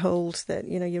 being told that,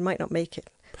 you know, you might not make it.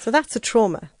 So that's a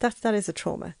trauma. That is a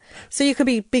trauma. So you could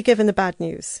be given the bad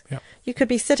news. Yeah. You could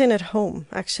be sitting at home,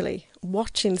 actually,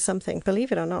 watching something,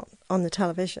 believe it or not, on the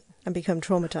television and become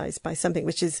traumatized by something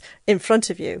which is in front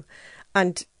of you.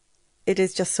 And it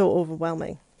is just so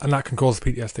overwhelming. And that can cause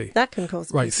PTSD. That can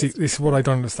cause PTSD. Right, see, this is what I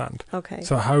don't understand. Okay.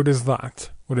 So how does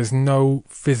that, where there's no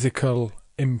physical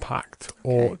impact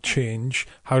or change,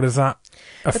 how does that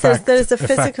affect there's a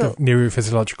physical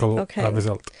neurophysiological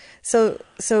result? So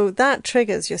that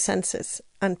triggers your senses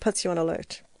and puts you on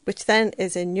alert, which then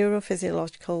is a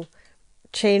neurophysiological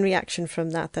chain reaction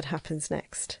from that happens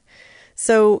next.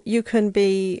 So you can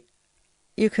be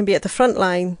at the front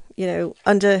line, you know,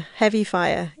 under heavy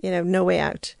fire, you know, no way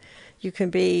out. You can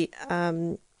be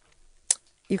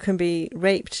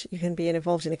raped. You can be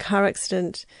involved in a car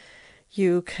accident.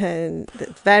 You can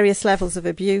various levels of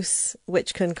abuse,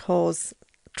 which can cause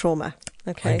trauma.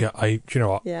 Okay. Do you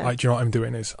know what? Yeah. Do you know what I'm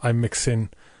doing is I'm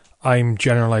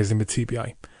generalising with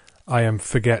TBI. I am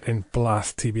forgetting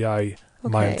blast TBI,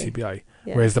 mild TBI.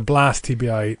 Yeah. Whereas the blast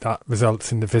TBI, that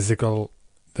results in the physical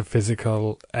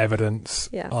evidence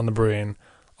on the brain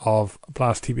of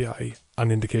blast TBI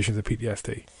and indications of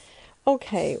PTSD.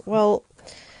 Okay, well,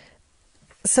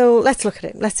 So let's look at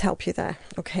it. Let's help you there,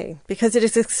 okay? Because it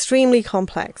is extremely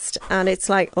complex, and it's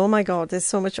like, oh my God, there's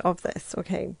so much of this,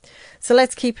 okay? So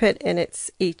let's keep it in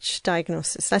each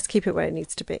diagnosis. Let's keep it where it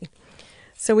needs to be.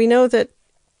 So we know that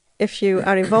if you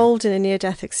are involved in a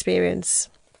near-death experience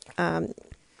and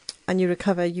you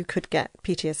recover, you could get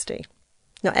PTSD.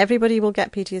 Not everybody will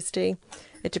get PTSD.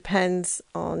 It depends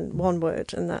on one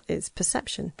word, and that is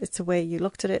perception. It's the way you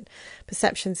looked at it.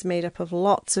 Perception's made up of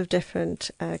lots of different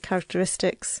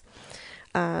characteristics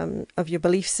of your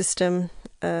belief system.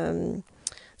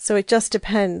 So it just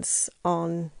depends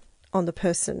on the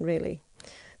person, really.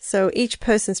 So each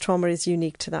person's trauma is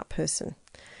unique to that person.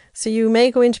 So you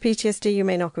may go into PTSD, you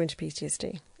may not go into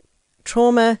PTSD.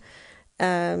 Trauma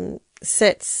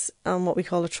sits on what we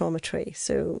call a trauma tree.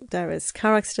 So there is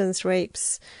car accidents,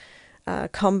 rapes,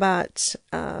 combat,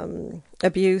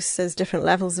 abuse. There's different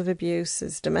levels of abuse.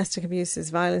 There's domestic abuse, there's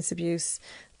violence abuse,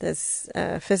 there's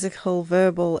physical,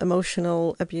 verbal,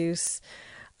 emotional abuse.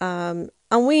 And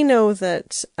we know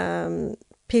that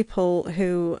people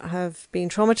who have been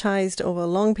traumatized over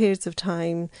long periods of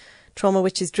time, trauma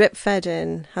which is drip fed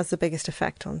in, has the biggest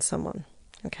effect on someone.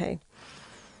 Okay,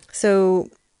 so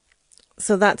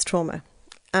that's trauma,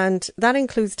 and that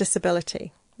includes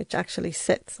disability, which actually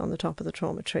sits on the top of the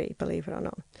trauma tree, believe it or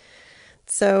not.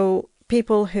 So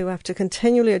people who have to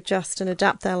continually adjust and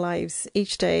adapt their lives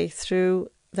each day through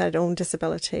their own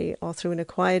disability or through an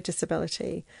acquired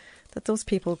disability, that those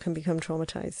people can become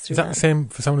traumatized. Is that the same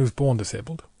for someone who's born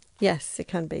disabled? Yes, it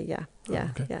can be, yeah.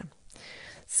 Okay. Yeah.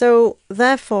 So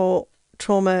therefore,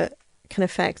 trauma can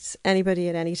affect anybody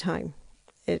at any time.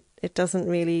 It doesn't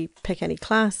really pick any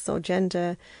class or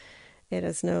gender.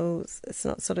 It's not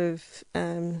sort of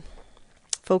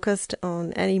focused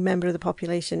on any member of the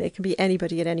population. It can be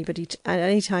anybody at any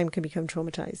time can become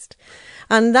traumatized.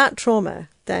 And that trauma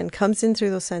then comes in through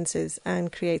those senses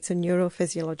and creates a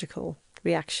neurophysiological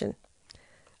reaction.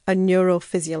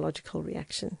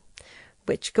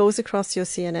 Which goes across your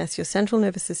CNS, your central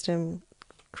nervous system,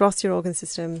 across your organ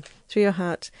system, through your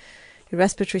heart, your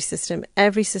respiratory system.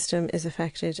 Every system is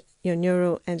affected, your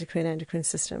endocrine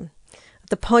system. At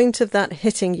the point of that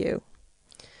hitting you,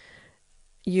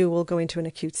 you will go into an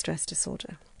acute stress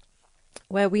disorder,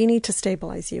 where we need to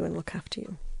stabilize you and look after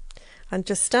you. And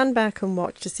just stand back and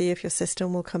watch to see if your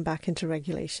system will come back into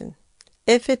regulation.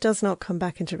 If it does not come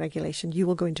back into regulation, you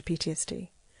will go into PTSD.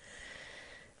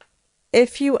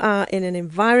 If you are in an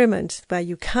environment where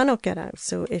you cannot get out,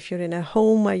 so if you're in a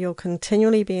home where you're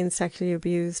continually being sexually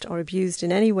abused or abused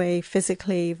in any way,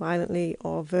 physically, violently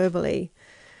or verbally,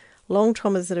 long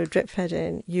traumas that are drip fed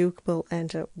in, you will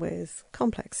end up with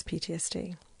complex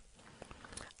PTSD.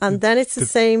 And then it's the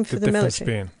same for the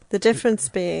military. The difference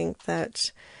being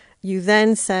that you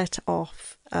then set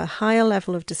off a higher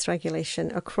level of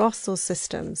dysregulation across those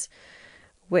systems,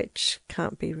 which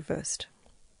can't be reversed.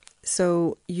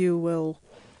 So you will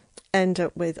end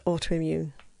up with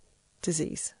autoimmune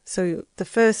disease. So the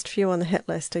first few on the hit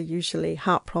list are usually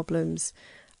heart problems,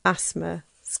 asthma,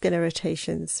 skin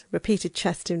irritations, repeated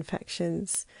chest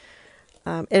infections,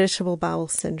 irritable bowel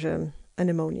syndrome, and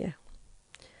pneumonia.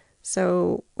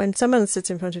 So when someone sits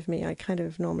in front of me, I kind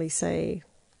of normally say,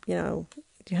 do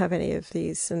you have any of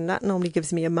these? And that normally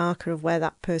gives me a marker of where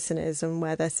that person is and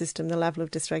where their system, the level of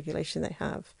dysregulation they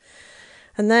have.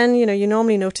 And then, you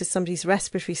normally notice somebody's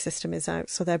respiratory system is out,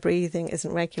 so their breathing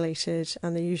isn't regulated,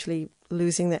 and they're usually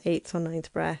losing their 8th or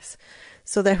 9th breath.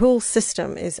 So their whole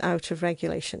system is out of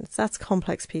regulation. So that's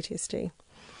complex PTSD.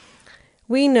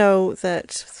 We know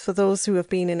that for those who have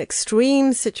been in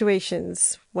extreme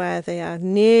situations where they are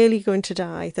nearly going to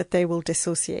die, that they will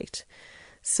dissociate.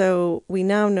 So we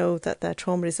now know that their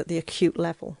trauma is at the acute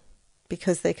level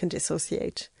because they can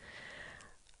dissociate.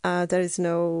 There is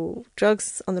no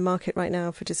drugs on the market right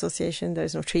now for dissociation. There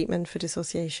is no treatment for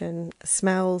dissociation.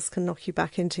 Smells can knock you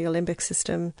back into your limbic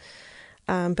system.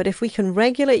 But if we can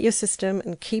regulate your system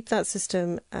and keep that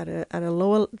system at a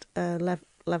lower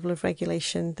level of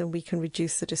regulation, then we can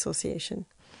reduce the dissociation.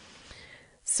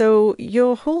 So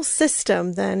your whole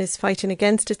system then is fighting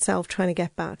against itself, trying to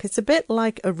get back. It's a bit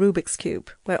like a Rubik's Cube,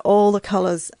 where all the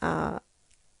colours are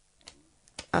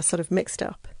sort of mixed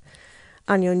up.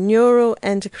 And your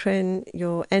neuroendocrine,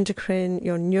 your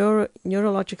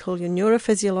neurological, your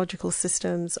neurophysiological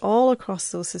systems, all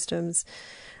across those systems,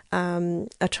 are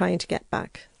trying to get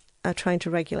back, are trying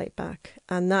to regulate back.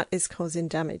 And that is causing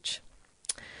damage.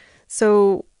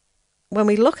 So when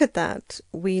we look at that,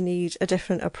 we need a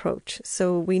different approach.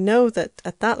 So we know that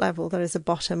at that level, there is a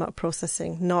bottom-up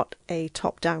processing, not a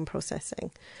top-down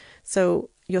processing. So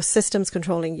your system's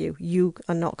controlling you. You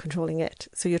are not controlling it.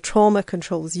 So your trauma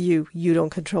controls you. You don't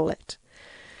control it.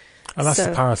 And that's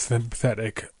the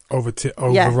parasympathetic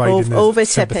overriding the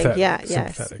overtipping. sympathetic.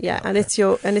 Yeah. And it's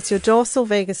your dorsal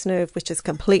vagus nerve which has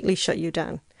completely shut you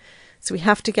down. So we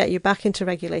have to get you back into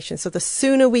regulation. So the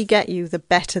sooner we get you, the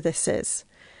better this is.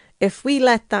 If we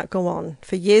let that go on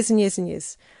for years and years and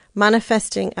years,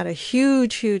 manifesting at a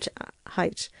huge, huge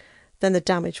height, then the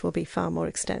damage will be far more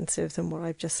extensive than what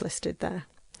I've just listed there.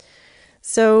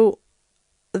 So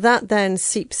that then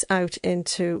seeps out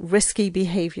into risky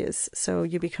behaviours. So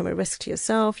you become a risk to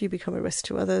yourself, you become a risk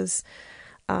to others,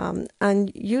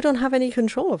 and you don't have any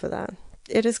control over that.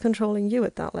 It is controlling you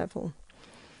at that level.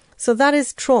 So that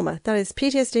is trauma. That is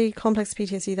PTSD, complex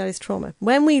PTSD, that is trauma.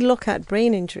 When we look at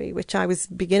brain injury, which I was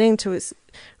beginning to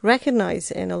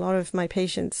recognise in a lot of my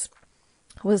patients,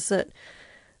 was that,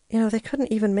 they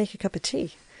couldn't even make a cup of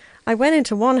tea. I went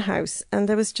into one house and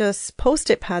there was just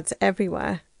Post-it pads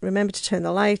everywhere. Remember to turn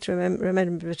the light,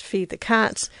 remember to feed the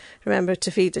cat, remember to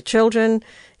feed the children,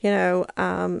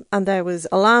 and there was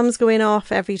alarms going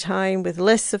off every time with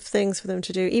lists of things for them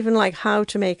to do, even like how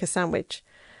to make a sandwich.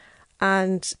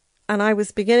 And I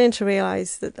was beginning to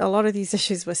realise that a lot of these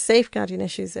issues were safeguarding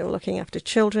issues. They were looking after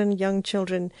children, young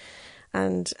children,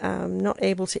 and not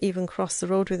able to even cross the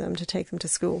road with them to take them to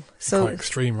school. So quite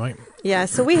extreme, right? Yeah,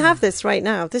 so we have this right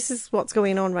now. This is what's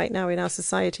going on right now in our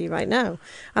society right now.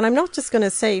 And I'm not just going to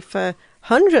say for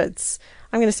hundreds,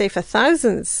 I'm going to say for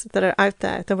thousands that are out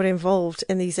there that were involved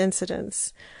in these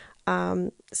incidents.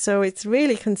 So it's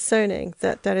really concerning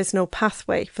that there is no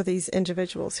pathway for these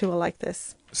individuals who are like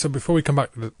this. So before we come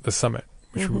back to the summit,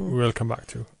 which we will come back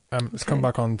to, let's come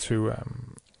back on to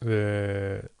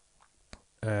the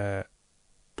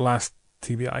blast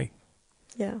TBI.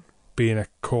 Yeah. Being a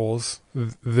cause,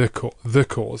 the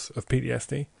cause of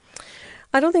PTSD.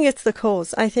 I don't think it's the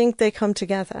cause. I think they come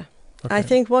together. Okay. I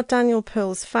think what Daniel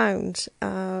Pearls found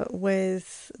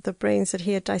with the brains that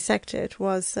he had dissected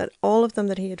was that all of them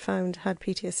that he had found had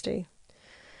PTSD.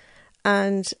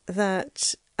 And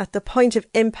that at the point of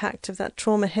impact of that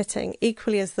trauma hitting,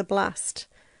 equally as the blast,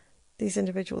 these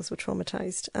individuals were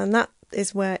traumatized. And that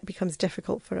is where it becomes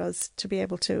difficult for us to be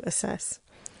able to assess.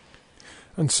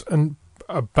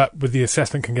 But with the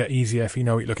assessment can get easier if you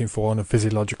know what you're looking for on a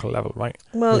physiological level, right?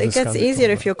 Well, it gets easier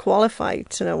if you're qualified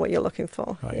to know what you're looking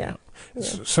for. Right, yeah.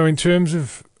 So in terms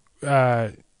of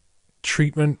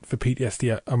treatment for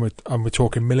PTSD, and we're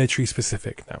talking military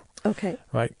specific now. Okay.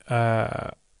 Right.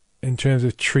 In terms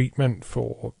of treatment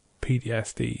for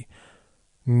PTSD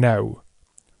now,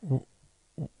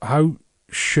 how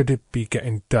should it be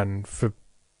getting done for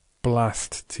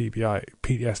blast TBI,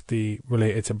 PTSD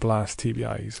related to blast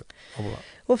TBIs?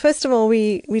 Well, first of all,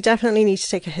 we definitely need to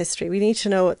take a history. We need to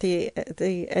know what the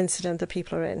incident that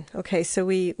people are in. Okay, so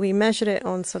we measured it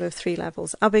on sort of 3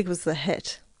 levels. How big was the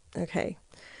hit? Okay,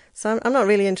 so I'm not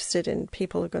really interested in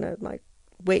people who are going to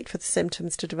wait for the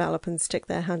symptoms to develop and stick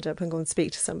their hand up and go and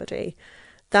speak to somebody.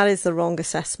 That is the wrong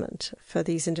assessment for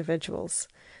these individuals.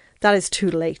 That is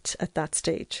too late at that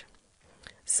stage.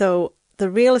 So the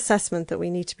real assessment that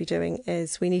we need to be doing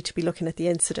is we need to be looking at the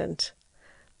incident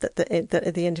that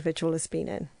the individual has been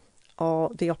in,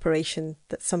 or the operation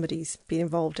that somebody's been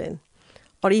involved in,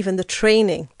 or even the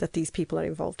training that these people are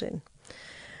involved in.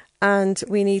 And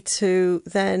we need to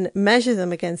then measure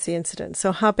them against the incident.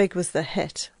 So how big was the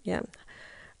hit? Yeah.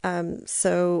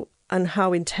 And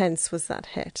how intense was that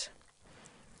hit?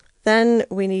 Then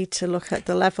we need to look at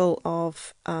the level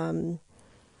of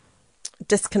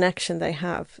disconnection they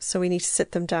have. So we need to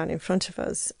sit them down in front of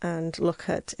us and look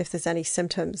at if there's any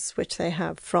symptoms which they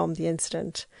have from the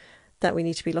incident that we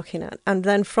need to be looking at. And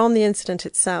then from the incident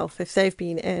itself, if they've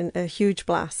been in a huge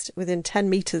blast within 10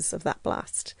 meters of that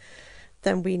blast,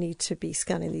 then we need to be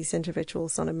scanning these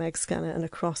individuals on a MEG scanner and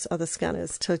across other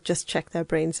scanners to just check their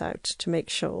brains out to make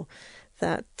sure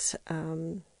that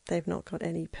they've not got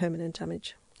any permanent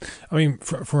damage. I mean,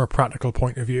 from a practical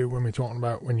point of view, when you're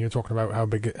talking about how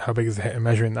big is the hit and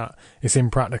measuring that, it's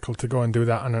impractical to go and do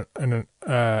that in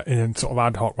a sort of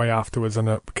ad hoc way afterwards on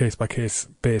a case by case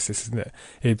basis, isn't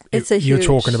it? You're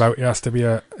talking about it has to be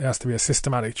a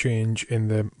systematic change in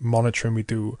the monitoring we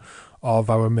do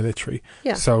of our military.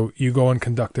 Yeah. So you go and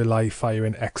conduct a live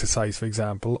firing exercise, for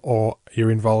example, or you're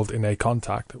involved in a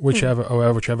contact,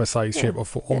 whichever size, shape or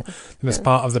form. Yeah. And as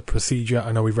part of the procedure,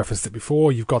 I know we've referenced it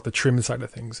before, you've got the trim side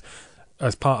of things.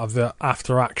 As part of the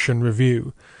after action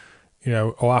review,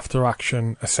 or after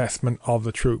action assessment of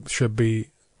the troops should be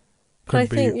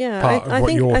part of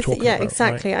what you're talking about.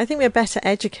 Exactly. Right? I think we're better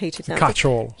educated now. Catch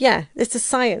all. Yeah, it's a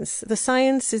science. The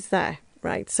science is there.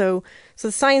 right? So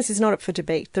the science is not up for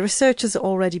debate. The research has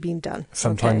already been done.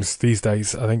 Sometimes these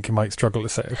days, I think you might struggle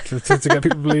to get people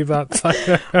to believe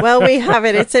that. Well, we have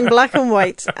it. It's in black and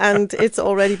white, and it's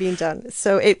already been done.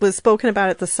 So it was spoken about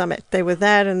at the summit. They were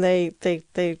there, and they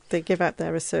give out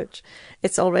their research.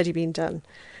 It's already been done.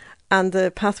 And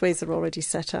the pathways are already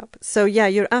set up. So, yeah,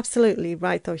 you're absolutely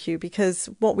right, though, Hugh, because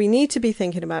what we need to be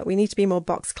thinking about, we need to be more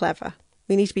box clever.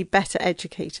 We need to be better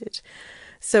educated.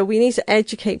 So we need to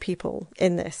educate people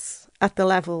in this at the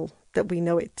level that we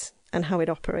know it and how it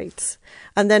operates.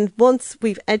 And then once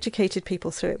we've educated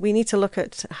people through it, we need to look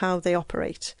at how they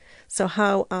operate. So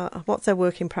what's their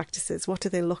working practices? What do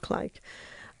they look like?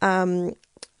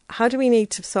 How do we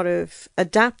need to sort of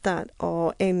adapt that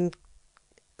or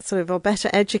better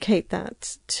educate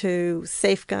that to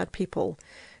safeguard people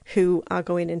who are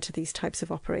going into these types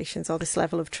of operations or this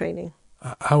level of training?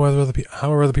 How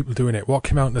are other people doing it? What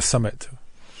came out in the summit?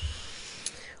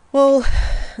 Well,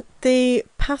 the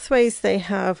pathways they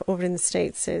have over in the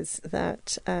States is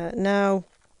that now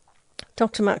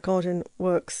Dr. Matt Gordon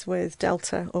works with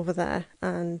Delta over there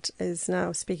and is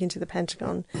now speaking to the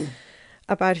Pentagon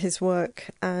about his work.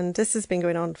 And this has been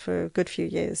going on for a good few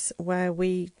years, where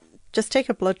we just take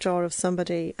a blood draw of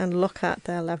somebody and look at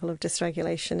their level of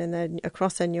dysregulation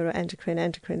across their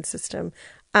endocrine system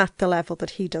at the level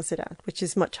that he does it at, which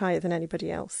is much higher than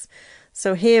anybody else.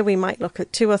 So here we might look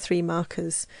at 2 or 3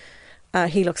 markers.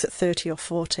 He looks at 30 or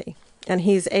 40. And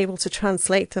he's able to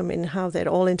translate them in how they're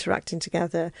all interacting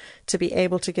together to be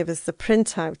able to give us the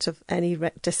printout of any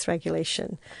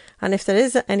dysregulation. And if there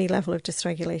is any level of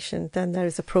dysregulation, then there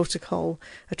is a protocol,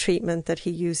 a treatment that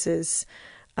he uses,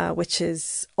 which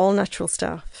is all natural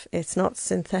stuff. It's not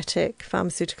synthetic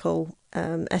pharmaceutical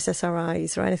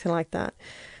SSRIs or anything like that,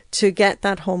 to get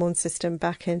that hormone system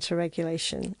back into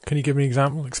regulation. Can you give me an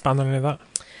example, expand on any of that?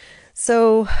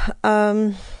 So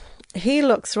he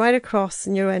looks right across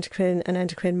neuroendocrine and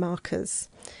endocrine markers.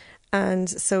 And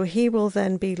so he will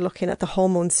then be looking at the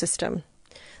hormone system.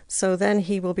 So then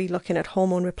he will be looking at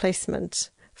hormone replacement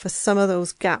for some of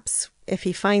those gaps, if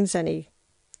he finds any,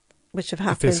 which have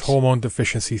happened. If there's hormone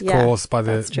deficiencies caused by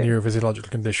the neurophysiological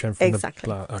condition from the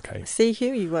blood. Okay. See,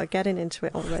 Hugh, you were getting into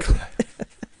it already.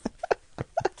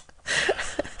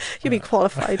 You'll be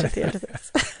qualified at the end of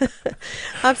this.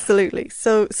 Absolutely.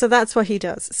 So that's what he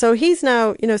does. So he's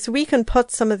now, so we can put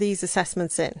some of these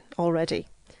assessments in already,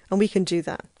 and we can do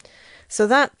that. So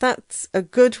that's a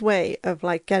good way of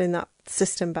getting that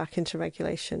system back into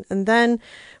regulation. And then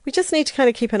we just need to kind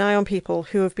of keep an eye on people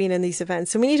who have been in these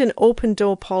events. And we need an open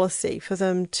door policy for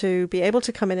them to be able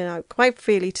to come in and out quite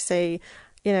freely to say,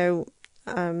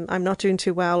 I'm not doing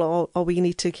too well, or we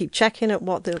need to keep checking at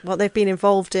what they've been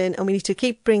involved in, and we need to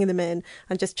keep bringing them in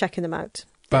and just checking them out.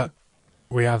 But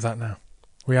we have that now.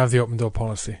 We have the open door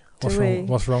policy.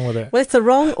 What's wrong with it? Well, it's the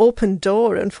wrong open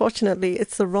door. Unfortunately,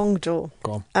 it's the wrong door.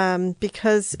 Go on.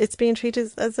 Because it's being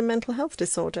treated as a mental health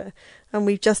disorder. And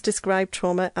we've just described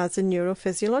trauma as a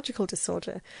neurophysiological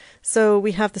disorder. So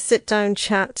we have the sit-down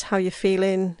chat, how you're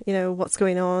feeling, what's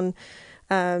going on.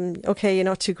 Okay, you're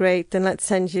not too great. Then let's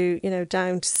send you,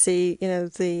 down to see,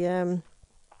 the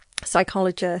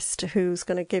psychologist who's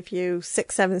going to give you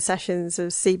 6-7 sessions of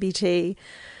CBT.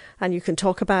 And you can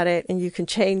talk about it, and you can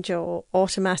change your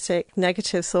automatic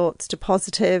negative thoughts to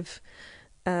positive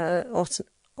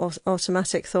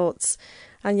automatic thoughts.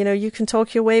 And, you can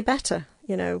talk your way better,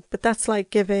 But that's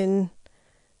like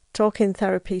talking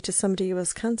therapy to somebody who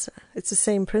has cancer. It's the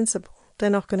same principle. They're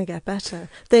not going to get better.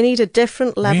 They need a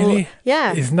different level. Really?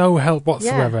 Yeah. There's no help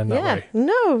whatsoever in that way?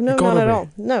 No, not at all.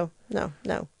 No.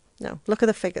 Look at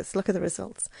the figures. Look at the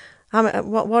results.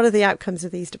 What are the outcomes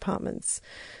of these departments?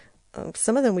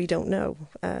 Some of them we don't know.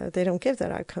 They don't give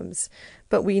their outcomes.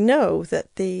 But we know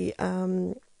that the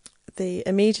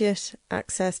immediate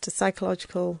access to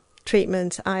psychological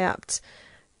treatment, IAPT,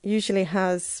 usually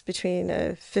has between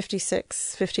a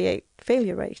 56-58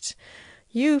 failure rate.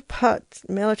 You put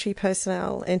military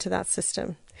personnel into that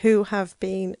system who have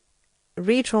been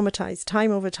re-traumatized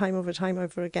time over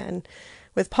again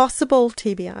with possible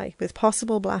TBI, with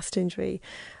possible blast injury.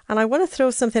 And I want to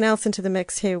throw something else into the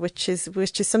mix here, which is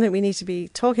something we need to be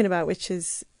talking about, which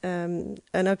is an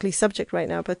ugly subject right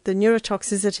now, but the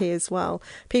neurotoxicity as well.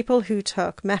 People who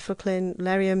took mefloquine,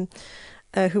 Lerium,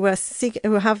 who are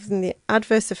having the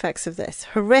adverse effects of this,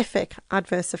 horrific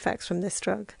adverse effects from this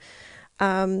drug.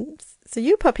 So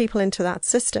you put people into that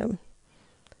system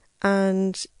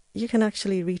and you can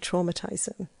actually re-traumatize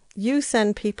them. You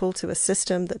send people to a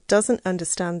system that doesn't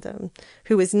understand them,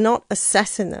 who is not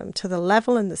assessing them to the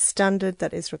level and the standard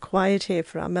that is required here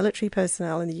for our military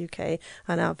personnel in the UK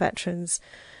and our veterans.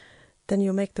 then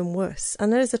you'll make them worse.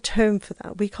 And there is a term for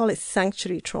that. We call it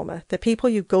sanctuary trauma. The people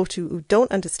you go to who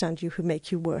don't understand you, who make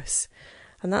you worse.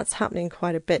 And that's happening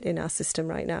quite a bit in our system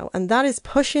right now. And that is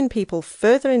pushing people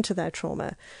further into their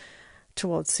trauma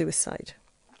towards suicide.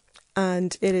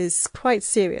 And it is quite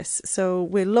serious. So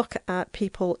we look at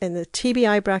people in the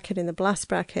TBI bracket, in the BLAST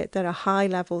bracket, that are high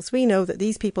levels. We know that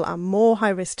these people are more high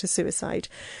risk to suicide,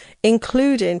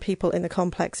 including people in the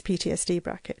complex PTSD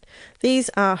bracket. These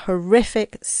are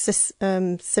horrific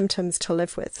symptoms to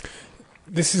live with.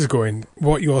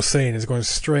 What you're saying is going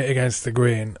straight against the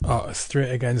grain, or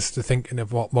straight against the thinking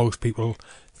of what most people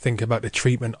think about the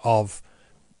treatment of,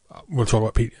 we'll talk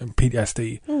about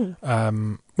PTSD.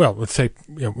 Well, let's say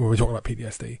when we're talking about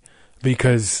PTSD,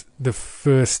 because the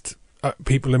first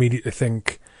people immediately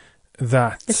think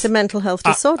that it's a mental health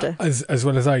disorder, as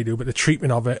well as I do. But the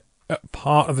treatment of it,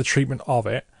 part of the treatment of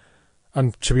it,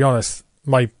 and to be honest,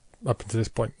 up to this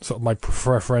point, sort of my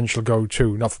preferential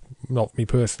go-to, not me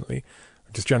personally,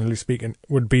 just generally speaking,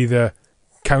 would be the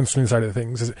counselling side of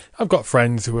things. I've got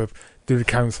friends who have do the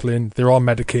counselling, they're on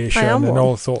medication and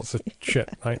all sorts of shit,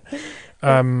 right?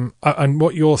 And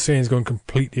what you're saying is going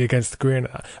completely against the grain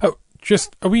of that. So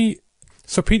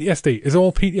PTSD, is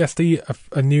all PTSD a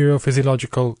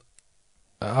neurophysiological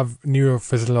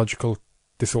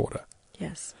disorder?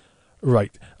 Yes.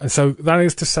 Right. And so that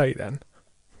is to say then,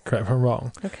 correct if I'm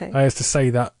wrong, okay, that is to say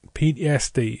that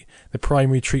PTSD, the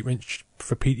primary treatment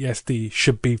for PTSD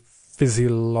should be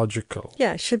physiological.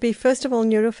 Yeah, it should be first of all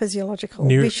neurophysiological.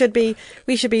 We should be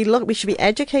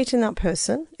educating that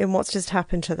person in what's just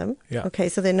happened to them. Yeah. Okay,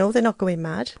 so they know they're not going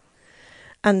mad,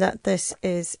 and that this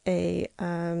is a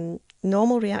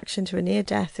normal reaction to a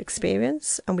near-death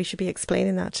experience, and we should be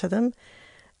explaining that to them,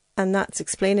 and that's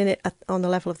explaining it on the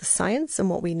level of the science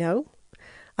and what we know,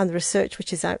 and the research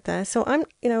which is out there. So I'm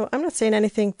not saying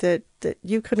anything that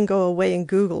you couldn't go away and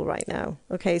Google right now.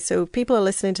 Okay, so people are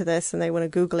listening to this and they want to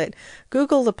Google it.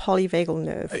 Google the polyvagal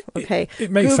nerve. Okay,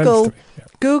 it makes sense to me. Yeah.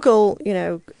 Google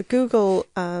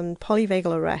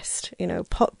polyvagal arrest.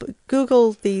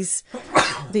 Google these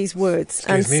words.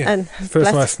 And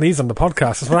first time I sneeze on the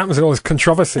podcast. That's what happens with all this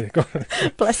controversy.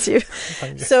 Bless you.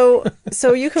 So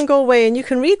you can go away and you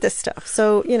can read this stuff.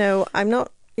 So I'm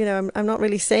not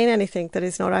really saying anything that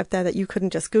is not out there that you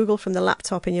couldn't just Google from the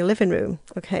laptop in your living room.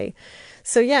 Okay.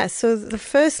 So the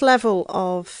first level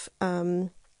of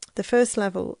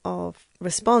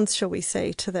response, shall we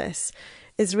say, to this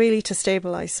is really to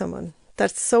stabilize someone.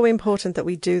 That's so important that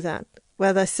we do that.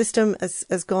 Where the system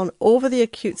has gone over the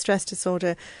acute stress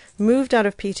disorder, moved out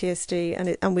of PTSD,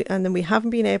 and then we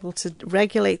haven't been able to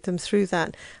regulate them through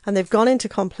that, and they've gone into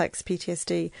complex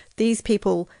PTSD. These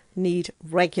people need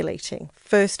regulating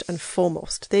first and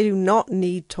foremost. They do not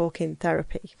need talking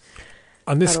therapy.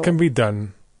 And this can be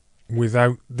done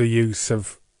without the use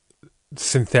of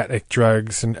synthetic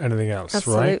drugs and anything else,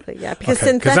 right? Absolutely, yeah. Because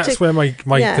that's where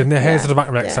the hairs at the back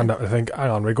of my neck stand up. I think, hang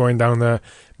on, we're going down the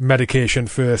medication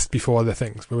first before the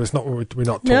things. But we're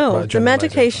not talking about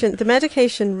the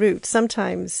medication route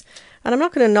sometimes. And I'm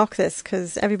not going to knock this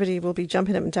because everybody will be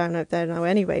jumping up and down out there now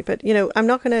anyway. But I'm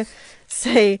not going to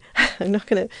say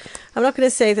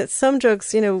that some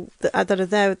drugs that are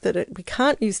there that we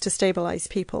can't use to stabilize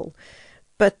people.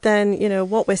 But then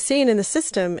what we're seeing in the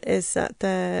system is that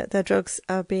their drugs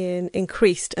are being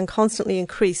increased and constantly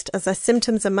increased as their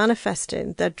symptoms are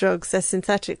manifesting. Their drugs, their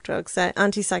synthetic drugs, their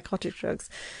antipsychotic drugs,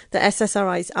 the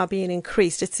SSRIs are being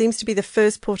increased. It seems to be the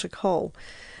first protocol,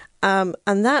 and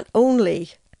that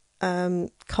only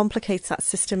complicates that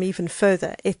system even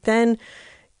further. It then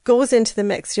goes into the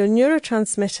mix. Your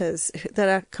neurotransmitters that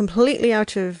are completely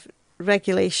out of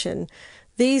regulation,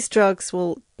 these drugs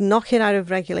will knock it out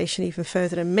of regulation even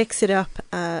further and mix it up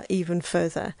even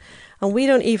further. And we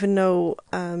don't even know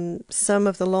some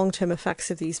of the long-term effects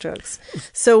of these drugs.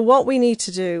 So what we need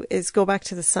to do is go back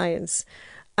to the science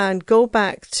and go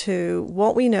back to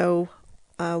what we know,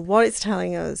 what it's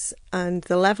telling us, and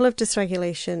the level of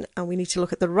dysregulation, and we need to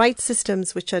look at the right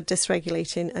systems which are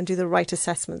dysregulating and do the right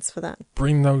assessments for that.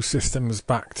 Bring those systems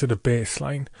back to the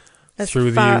baseline as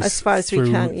far as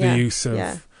we can. The use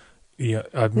of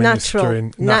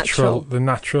administering natural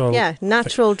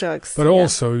drugs. But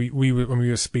also, when we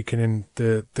were speaking in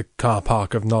the car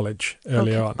park of knowledge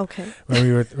earlier on, when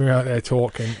we were out there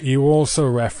talking, you also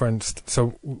referenced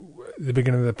at the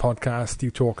beginning of the podcast,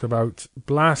 you talked about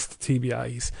BLAST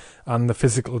TBIs and the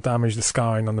physical damage, the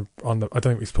scarring on the. I don't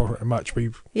think we spoke about it much, but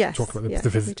you talked about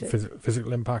the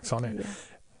physical impacts on it. Yeah.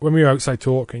 When we were outside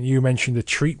talking, you mentioned the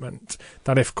treatment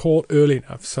that, if caught early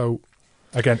enough, so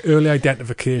again, early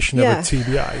identification of a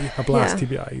TBI, a BLAST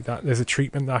TBI, that there's a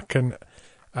treatment that can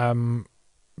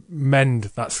mend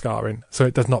that scarring so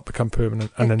it does not become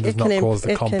permanent and then does not cause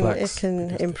the complex. It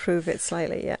can improve it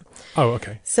slightly, yeah. Oh,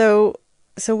 okay. So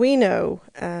we know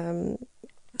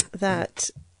that,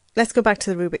 let's go back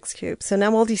to the Rubik's Cube. So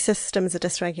now all these systems are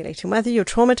dysregulating, whether you're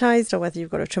traumatized or whether you've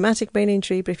got a traumatic brain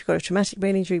injury. But if you've got a traumatic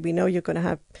brain injury, we know you're going to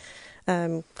have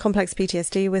complex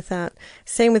PTSD with that.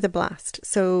 Same with the blast.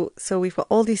 So we've got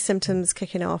all these symptoms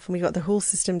kicking off and we've got the whole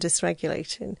system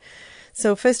dysregulating.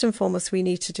 So first and foremost, we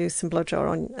need to do some blood draw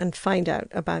on and find out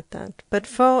about that. But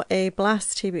for a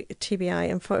blast TBI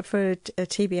and for a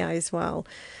TBI as well,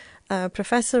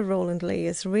 Professor Roland Lee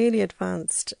has really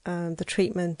advanced the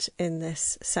treatment in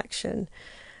this section.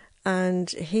 And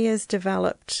he has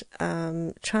developed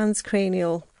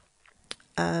transcranial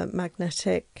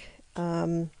magnetic...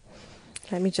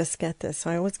 let me just get this.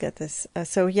 I always get this.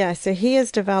 So he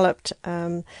has developed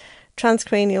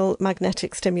transcranial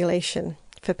magnetic stimulation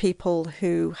for people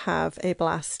who have a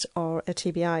blast or a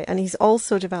TBI. And he's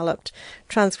also developed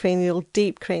transcranial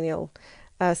deep cranial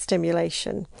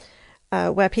stimulation,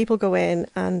 where people go in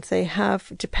and they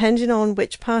have, depending on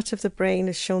which part of the brain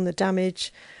has shown the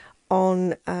damage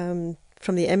on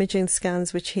from the imaging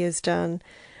scans which he has done.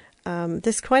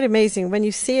 This is quite amazing. When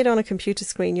you see it on a computer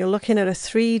screen, you're looking at a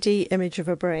 3D image of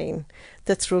a brain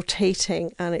that's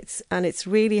rotating, and it's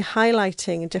really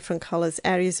highlighting in different colours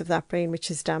areas of that brain which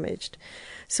is damaged.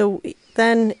 So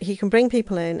then he can bring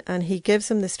people in and he gives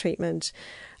them this treatment,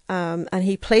 and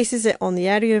he places it on the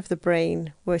area of the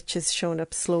brain which has shown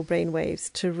up slow brain waves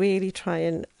to really try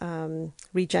and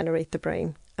regenerate the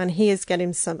brain. And he is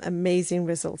getting some amazing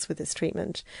results with this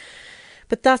treatment.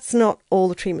 But that's not all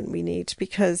the treatment we need,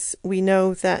 because we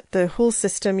know that the whole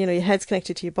system, your head's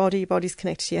connected to your body's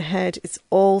connected to your head. It's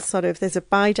all there's a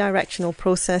bi-directional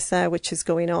process there which is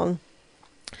going on.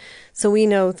 So we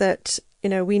know that,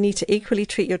 we need to equally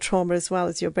treat your trauma as well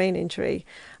as your brain injury,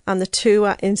 and the two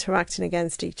are interacting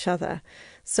against each other.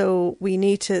 So we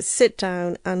need to sit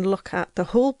down and look at the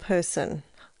whole person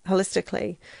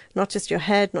holistically, not just your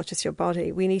head, not just your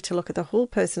body. We need to look at the whole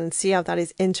person and see how that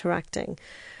is interacting.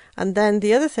 And then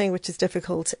the other thing which is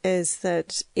difficult is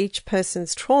that each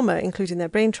person's trauma, including their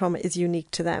brain trauma, is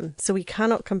unique to them. So we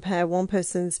cannot compare one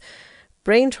person's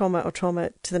brain trauma or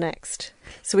trauma to the next.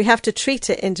 So we have to treat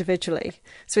it individually.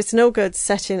 So it's no good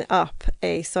setting up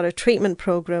a sort of treatment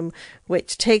program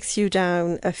which takes you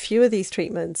down a few of these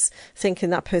treatments thinking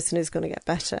that person is going to get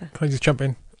better. Can I just jump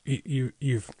in?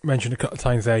 You've mentioned a couple of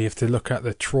times there you have to look at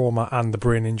the trauma and the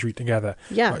brain injury together.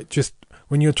 Yeah. Right, just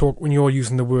when you're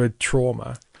using the word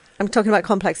trauma, I'm talking about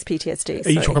complex PTSD. Are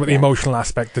you talking about the emotional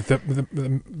aspect,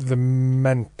 the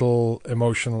mental,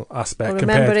 emotional aspect,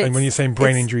 compared? And when you're saying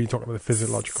brain injury, you're talking about the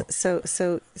physiological.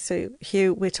 So,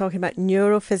 Hugh, we're talking about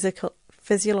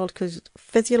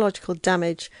physiological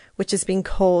damage which has been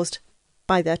caused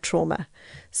by their trauma.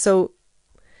 So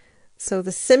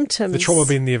the symptoms. The trauma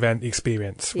being the event, the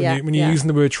experience. When you're using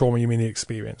the word trauma, you mean the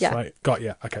experience, right? Got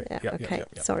you. Okay. Yeah.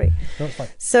 Sorry. No, it's fine.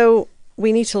 So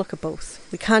we need to look at both.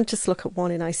 We can't just look at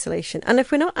one in isolation. And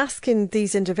if we're not asking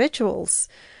these individuals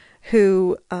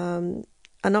who are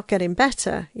not getting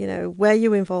better, were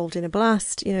you involved in a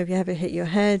blast? Have you ever hit your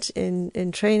head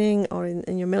in training or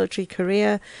in your military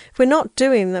career? If we're not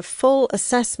doing the full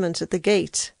assessment at the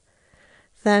gate,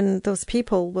 then those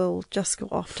people will just go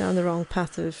off down the wrong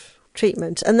path of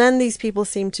treatment. And then these people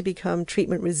seem to become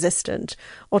treatment resistant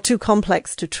or too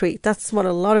complex to treat. That's what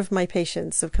a lot of my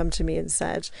patients have come to me and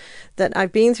said, that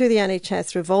I've been through the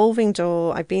NHS revolving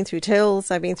door, I've been through TILS,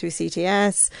 I've been through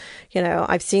CTS,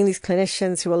 I've seen these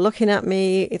clinicians who are looking at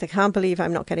me, they can't believe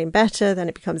I'm not getting better, then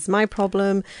it becomes my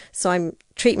problem. So I'm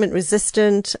treatment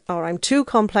resistant, or I'm too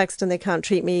complex and they can't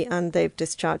treat me and they've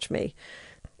discharged me.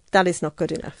 That is not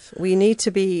good enough. We need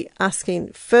to be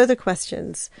asking further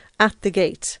questions at the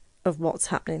gate of what's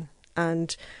happening,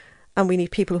 and we need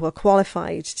people who are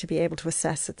qualified to be able to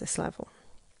assess at this level.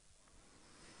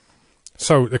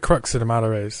 So the crux of the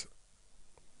matter is,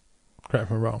 correct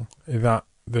me if I'm wrong, is that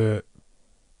the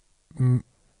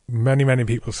many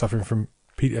people suffering from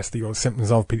PTSD or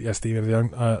symptoms of PTSD, if they're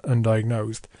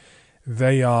undiagnosed,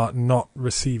 they are not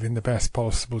receiving the best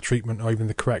possible treatment or even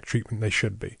the correct treatment they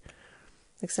should be.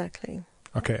 Exactly.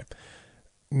 Okay.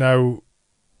 Now,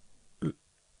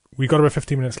 we got about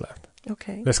 15 minutes left.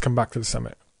 Okay. Let's come back to the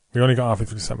summit. We only got halfway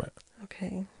through the summit.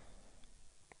 Okay.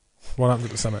 What happened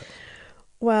at the summit?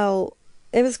 Well,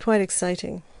 it was quite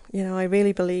exciting. I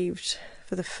really believed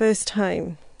for the first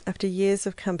time after years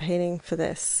of campaigning for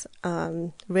this,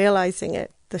 realizing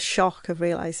it, the shock of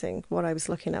realizing what I was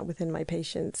looking at within my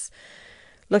patients,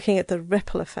 looking at the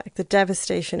ripple effect, the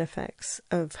devastation effects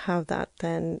of how that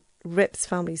then rips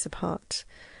families apart.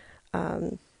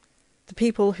 The the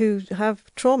people who have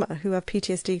trauma, who have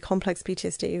PTSD, complex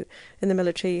PTSD in the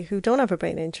military, who don't have a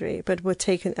brain injury, but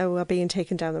are being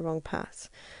taken down the wrong path.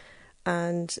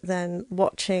 And then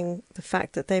watching the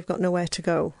fact that they've got nowhere to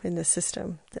go in this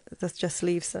system, that just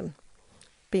leaves them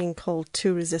being called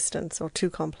too resistant or too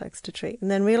complex to treat. And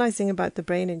then realizing about the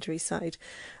brain injury side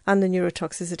and the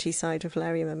neurotoxicity side of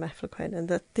valerium and mefloquine, and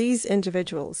that these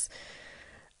individuals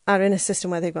are in a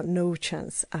system where they've got no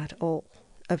chance at all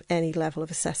of any level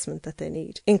of assessment that they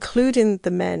need, including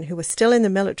the men who are still in the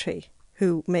military,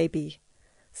 who may be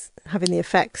having the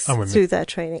effects through their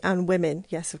training, and women,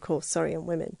 yes, of course, and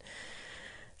women.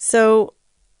 So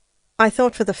I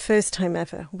thought for the first time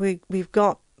ever, we've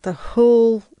got the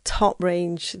whole top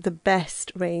range, the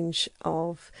best range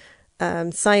of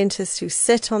scientists who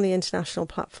sit on the international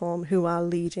platform who are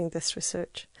leading this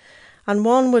research. And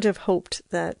one would have hoped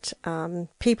that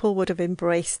people would have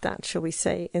embraced that, shall we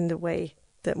say, in the way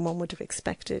that one would have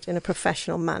expected, in a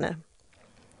professional manner.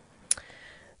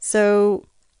 So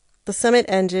the summit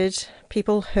ended,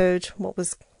 people heard what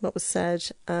was said,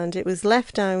 and it was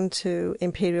left down to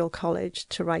Imperial College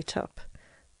to write up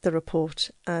the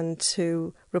report and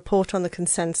to report on the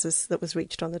consensus that was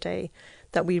reached on the day,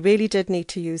 that we really did need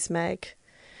to use MEG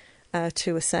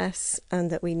to assess,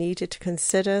 and that we needed to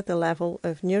consider the level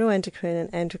of neuroendocrine and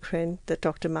endocrine that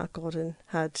Dr. Mark Gordon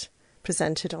had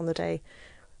presented on the day,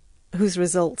 whose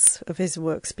results of his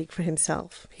work speak for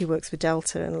himself. He works with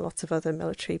Delta and lots of other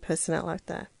military personnel out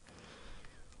there.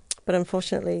 But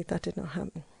unfortunately, that did not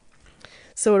happen.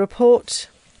 So a report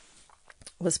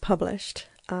was published.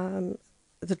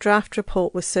 The draft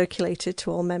report was circulated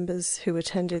to all members who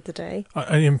attended the day.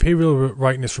 And Imperial were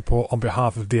writing this report on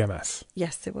behalf of DMS?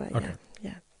 Yes, they were, okay.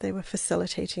 Yeah. They were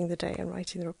facilitating the day and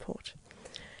writing the report.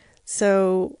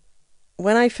 So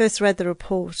when I first read the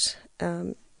report,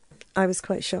 I was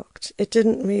quite shocked. It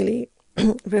didn't really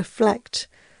reflect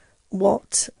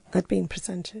what had been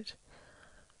presented.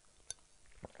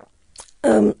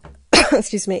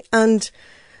 Excuse me. And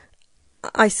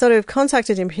I sort of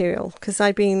contacted Imperial because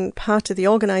I'd been part of the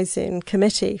organising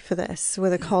committee for this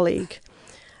with a colleague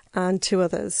and two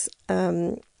others.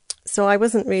 So I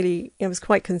was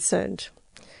quite concerned.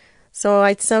 So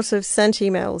I'd sort of sent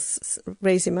emails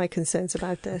raising my concerns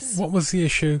about this. What was the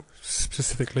issue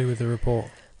specifically with the report?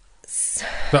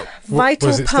 Vital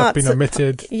was it parts stuff being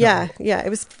omitted? Yeah. It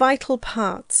was vital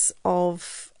parts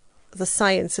of the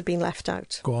science had been left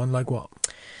out. Go on, like what?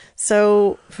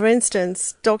 So, for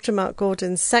instance, Dr. Mark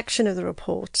Gordon's section of the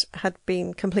report had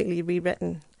been completely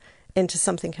rewritten into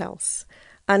something else.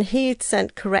 And he had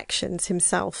sent corrections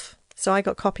himself. So I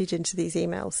got copied into these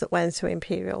emails that went to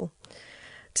Imperial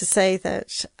to say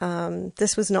that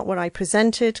this was not what I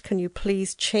presented. Can you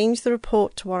please change the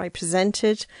report to what I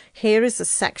presented? Here is a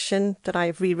section that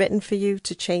I've rewritten for you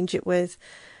to change it with.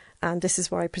 And this is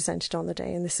what I presented on the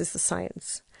day. And this is the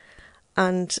science.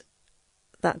 And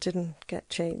that didn't get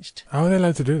changed. How are they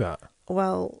allowed to do that?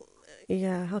 Well,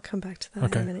 yeah, I'll come back to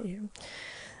that in a minute.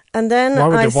 And then why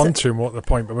would they want to? And what the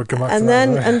point? But we'll come back to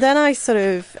that. And then I sort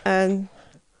of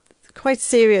quite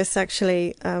serious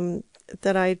actually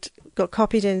that I'd got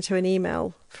copied into an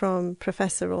email from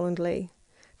Professor Roland Lee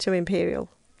to Imperial,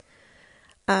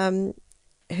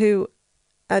 who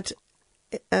had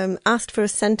asked for a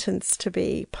sentence to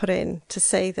be put in to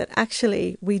say that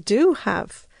actually we do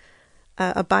have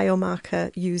a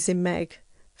biomarker used in MEG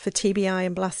for TBI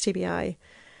and blast TBI,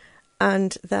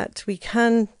 and that we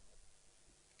can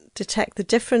detect the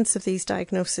difference of these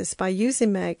diagnoses by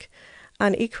using MEG,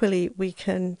 and equally we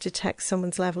can detect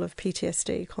someone's level of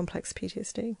PTSD, complex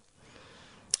PTSD.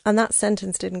 And that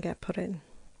sentence didn't get put in.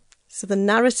 So the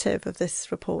narrative of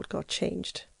this report got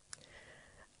changed.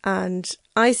 And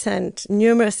I sent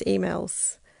numerous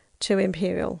emails to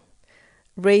Imperial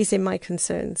raising my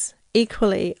concerns.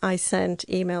 Equally, I sent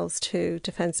emails to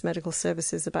Defence Medical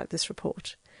Services about this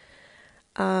report.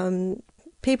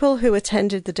 People who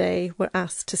attended the day were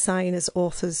asked to sign as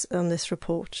authors on this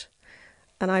report,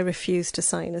 and I refused to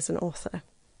sign as an author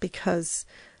because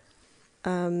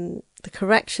the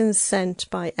corrections sent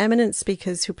by eminent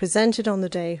speakers who presented on the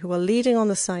day, who are leading on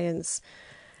the science,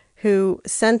 who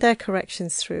sent their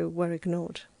corrections through, were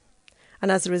ignored. And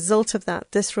as a result of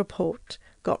that, this report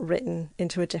got written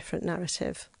into a different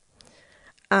narrative.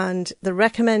 And the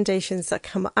recommendations that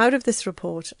come out of this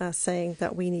report are saying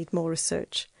that we need more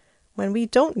research, when we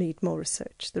don't need more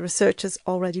research. The research has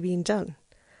already been done,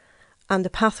 and the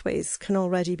pathways can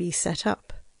already be set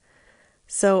up.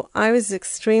 So I was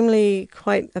extremely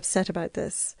quite upset about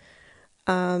this.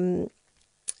 And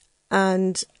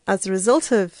as a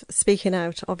result of speaking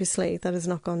out, obviously, that has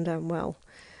not gone down well.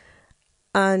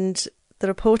 And The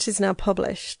report is now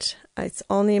published. It's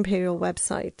on the Imperial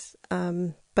website,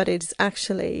 but it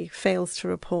actually fails to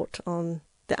report on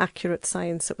the accurate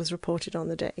science that was reported on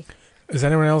the day. Has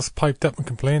anyone else piped up and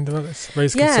complained about this?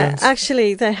 Raised Yeah, concerns?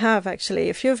 actually, they have, actually.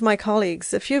 A few of my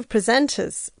colleagues, a few of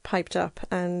presenters piped up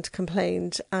and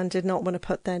complained and did not want to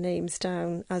put their names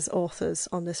down as authors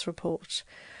on this report.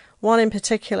 One in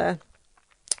particular,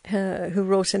 who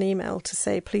wrote an email to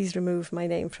say, please remove my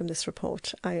name from this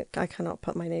report. I cannot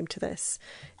put my name to this.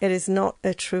 It is not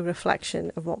a true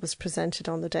reflection of what was presented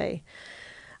on the day.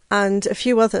 And a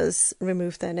few others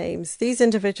removed their names. These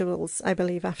individuals, I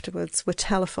believe afterwards, were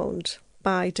telephoned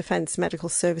by Defence Medical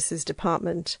Services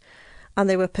Department, and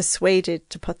they were persuaded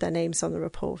to put their names on the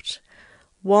report.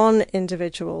 One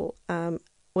individual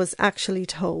was actually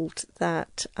told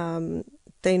that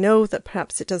they know that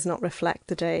perhaps it does not reflect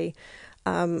the day,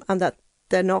 and that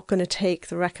they're not going to take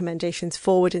the recommendations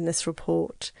forward in this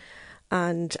report.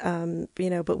 And,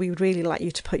 but we would really like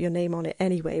you to put your name on it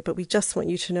anyway, but we just want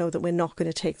you to know that we're not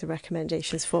going to take the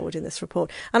recommendations forward in this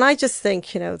report. And I just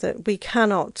think, that we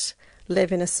cannot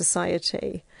live in a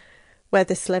society where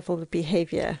this level of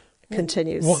behaviour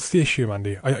continues. What's the issue,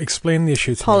 Mandy? Explain the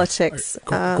issue to politics. me.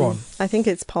 Go on. I think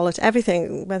it's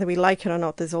everything, whether we like it or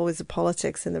not, there's always a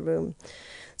politics in the room.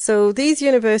 So these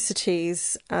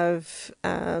universities have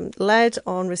led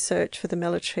on research for the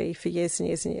military for years and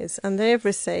years and years, and they've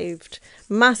received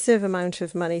massive amount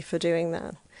of money for doing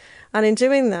that. And in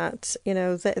doing that,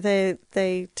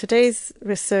 today's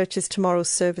research is tomorrow's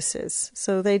services.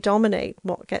 So they dominate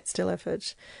what gets delivered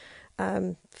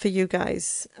for you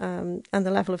guys, and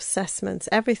the level of assessments,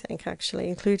 everything actually,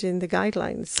 including the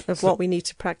guidelines of what we need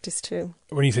to practice to.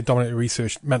 When you say dominant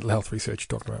research, mental health research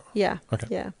you're talking about? Yeah.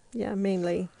 Okay. Yeah,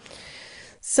 mainly.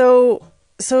 So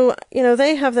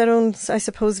they have their own, I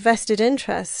suppose, vested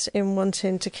interest in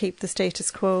wanting to keep the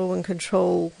status quo and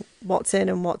control what's in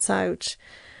and what's out.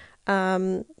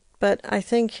 But I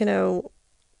think,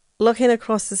 looking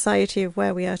across society of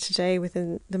where we are today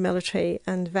within the military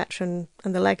and veteran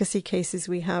and the legacy cases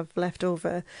we have left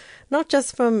over, not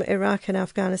just from Iraq and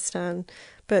Afghanistan,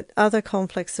 but other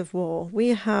conflicts of war, we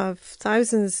have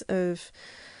thousands of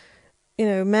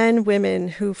men, women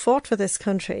who fought for this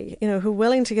country, who are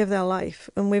willing to give their life.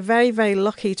 And we're very, very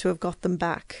lucky to have got them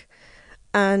back.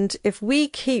 And if we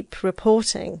keep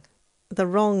reporting the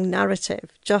wrong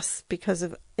narrative just because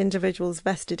of individuals'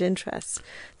 vested interests,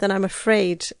 then I'm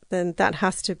afraid then that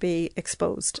has to be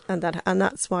exposed. And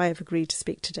that's why I've agreed to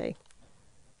speak today.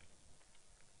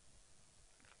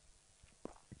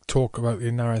 Talk about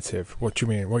the narrative. What do you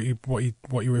mean? What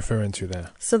are you referring to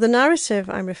there? So the narrative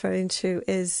I'm referring to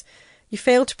is you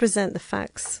fail to present the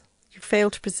facts. You fail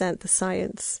to present the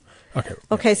science. Okay.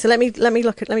 Okay. So let me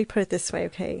put it this way.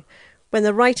 Okay. When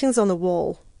the writing's on the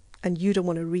wall and you don't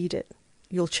want to read it,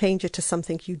 you'll change it to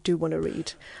something you do want to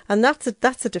read. And that's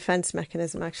a defense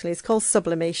mechanism, actually. It's called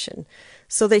sublimation.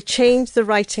 So they change the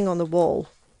writing on the wall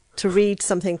to read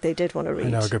something they did want to read. I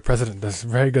know a good president that's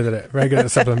very good at it. Very good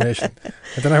at sublimation.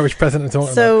 I don't know which president I'm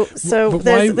talking about. So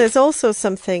there's also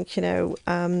something,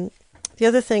 the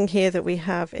other thing here that we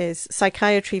have is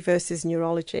psychiatry versus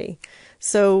neurology.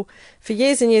 So for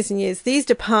years and years and years, these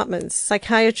departments,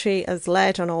 psychiatry has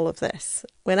led on all of this,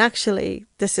 when actually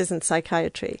this isn't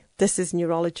psychiatry, this is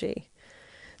neurology.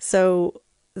 So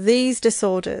these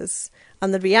disorders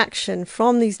and the reaction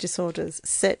from these disorders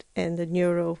sit in the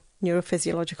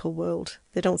neurophysiological world.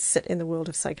 They don't sit in the world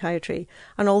of psychiatry.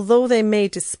 And although they may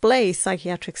display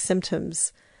psychiatric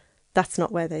symptoms, that's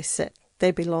not where they sit. They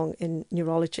belong in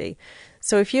neurology.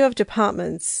 So if you have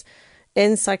departments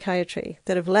in psychiatry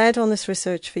that have led on this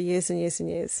research for years and years and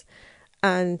years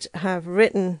and have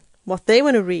written what they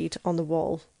want to read on the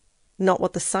wall, not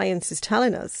what the science is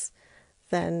telling us,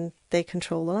 then they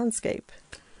control the landscape.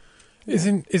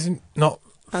 Isn't not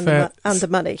fair, and the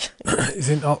money. Is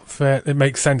it not fair? It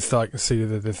makes sense that I can see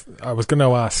that. I was going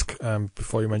to ask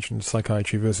before you mentioned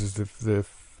psychiatry versus the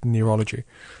neurology.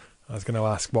 I was going to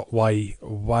ask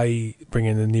why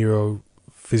bringing the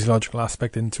neurophysiological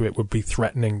aspect into it would be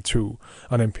threatening to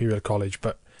an Imperial College.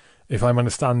 But if I'm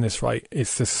understanding this right,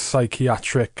 it's the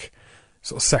psychiatric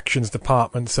sort of sections,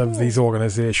 departments of these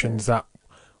organisations that,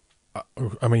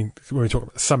 I mean, when we talk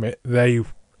about the summit, they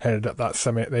headed up that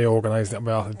summit, they organised it on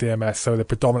behalf of DMS, so they're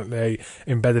predominantly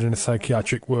embedded in the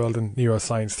psychiatric world, and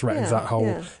neuroscience threatens that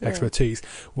whole expertise.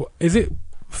 Well, is it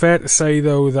fair to say,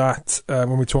 though, that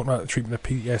when we're talking about the treatment of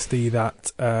PTSD,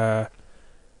 that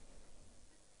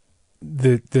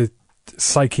the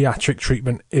psychiatric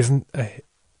treatment isn't a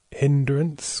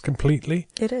hindrance completely?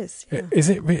 It is. Yeah. Is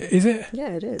it? Yeah,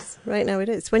 it is. Right now it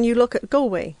is. When you look at, go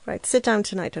away, right, sit down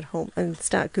tonight at home and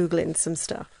start Googling some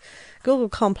stuff. Google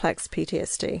complex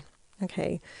PTSD.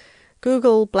 Okay.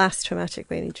 Google blast traumatic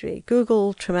brain injury.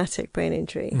 Google traumatic brain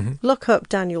injury. Look up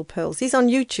Daniel Pearls. He's on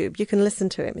YouTube. You can listen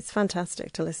to him. It's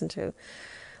fantastic to listen to.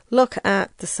 Look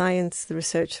at the science, the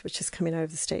research which is coming out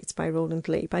of the States by Roland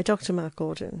Lee, by Dr. Mark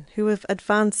Gordon, who have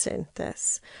advanced in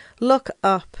this. Look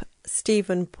up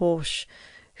Stephen Porsch,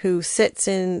 who sits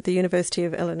in the University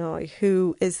of Illinois,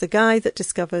 who is the guy that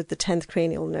discovered the 10th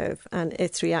cranial nerve and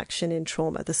its reaction in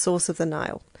trauma, the source of the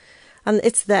Nile. And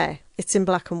it's there. It's in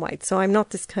black and white. So I'm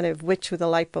not this kind of witch with a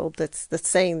light bulb that's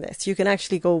saying this. You can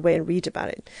actually go away and read about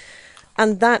it.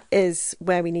 And that is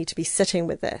where we need to be sitting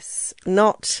with this,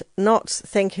 not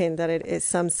thinking that it is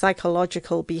some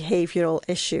psychological behavioural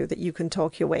issue that you can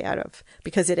talk your way out of,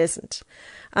 because it isn't.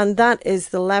 And that is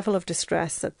the level of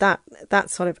distress that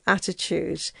sort of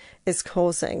attitude is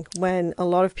causing when a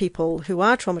lot of people who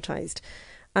are traumatised,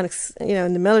 and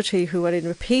in the military, who are in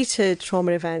repeated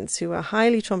trauma events, who are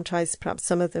highly traumatised, perhaps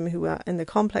some of them who are in the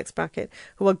complex bracket,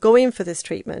 who are going for this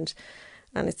treatment,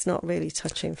 and it's not really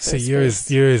touching. So yours,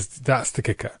 that's the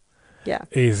kicker. Yeah.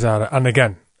 Is that, and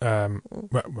again,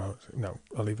 well, no,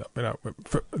 I'll leave that bit out.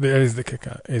 But there is the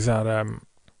kicker. Is that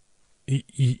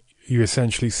you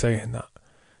essentially saying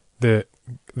that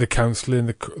the counselling,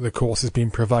 the course is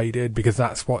being provided because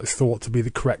that's what is thought to be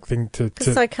the correct thing to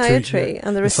psychiatry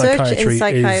and the research in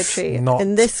psychiatry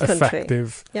in this country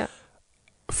effective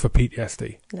for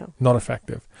PTSD. No, not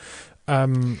effective.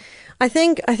 I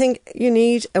think you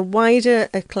need a wider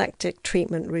eclectic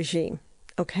treatment regime.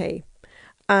 Okay.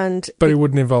 But it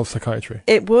wouldn't involve psychiatry.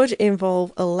 It would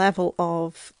involve a level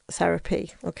of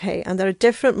therapy. Okay. And there are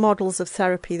different models of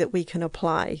therapy that we can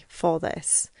apply for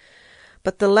this.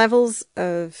 But the levels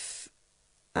of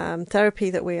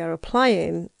therapy that we are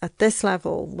applying at this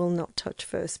level will not touch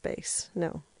first base.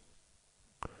 No.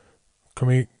 Can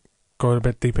we go a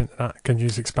bit deep into that? Can you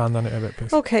just expand on it a bit,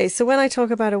 please? Okay, so when I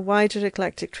talk about a wider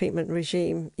eclectic treatment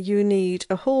regime, you need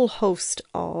a whole host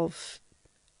of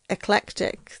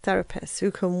eclectic therapists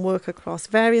who can work across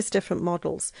various different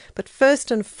models, but first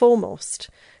and foremost,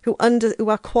 who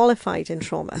are qualified in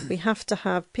trauma.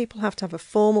 People have to have a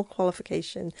formal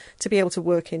qualification to be able to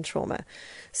work in trauma.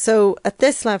 So at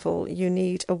this level, you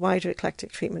need a wider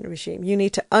eclectic treatment regime. You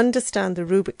need to understand the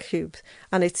Rubik cube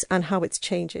and how it's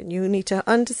changing. You need to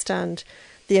understand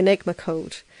the Enigma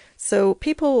code. So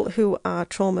people who are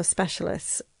trauma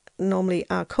specialists normally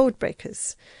are code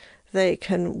breakers. They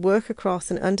can work across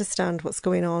and understand what's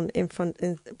going on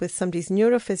with somebody's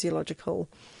neurophysiological,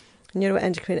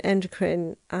 neuroendocrine,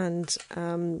 endocrine, and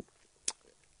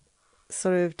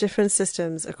sort of different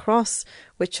systems across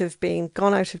which have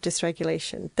gone out of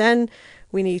dysregulation. Then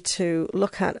we need to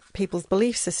look at people's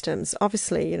belief systems.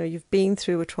 Obviously, you've been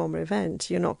through a trauma event.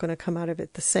 You're not going to come out of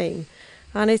it the same.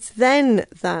 And it's then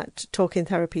that talking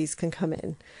therapies can come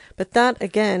in. But that,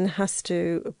 again, has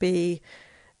to be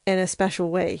in a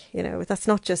special way. That's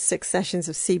not just 6 sessions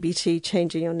of CBT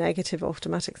changing your negative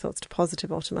automatic thoughts to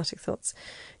positive automatic thoughts.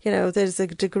 There's a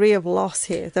degree of loss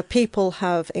here that people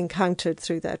have encountered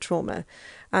through their trauma,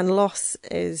 and loss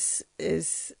is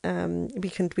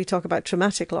we talk about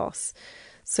traumatic loss.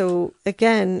 So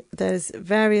again, there's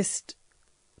various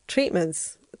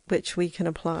treatments which we can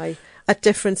apply at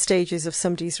different stages of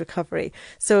somebody's recovery.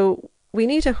 So we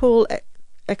need a whole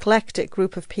eclectic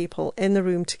group of people in the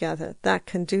room together that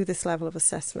can do this level of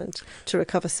assessment to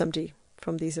recover somebody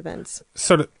from these events.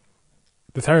 So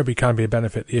the therapy can be a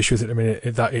benefit. The issue is at the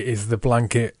minute that it is the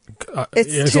blanket.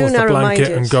 It's too narrow-minded.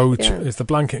 It's the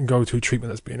blanket and go-to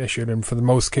treatment that's being issued, and for the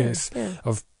most case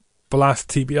of blast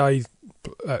TBI,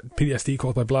 PTSD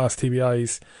caused by blast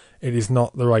TBIs, it is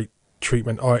not the right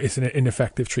treatment, or it's an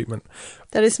ineffective treatment.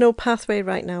 There is no pathway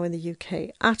right now in the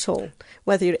UK at all.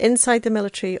 Whether you're inside the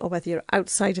military or whether you're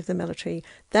outside of the military,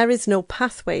 there is no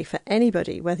pathway for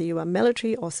anybody, whether you are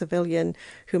military or civilian,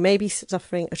 who may be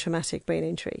suffering a traumatic brain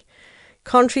injury.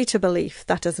 Contrary to belief,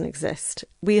 that doesn't exist.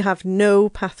 We have no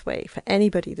pathway for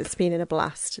anybody that's been in a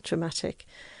blast traumatic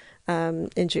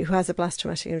injury, who has a blast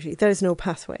traumatic injury. There is no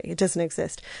pathway. It doesn't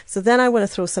exist. So then I want to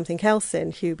throw something else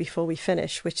in, Hugh, before we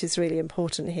finish, which is really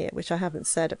important here, which I haven't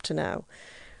said up to now.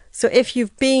 So if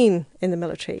you've been in the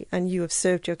military and you have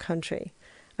served your country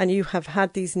and you have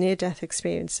had these near-death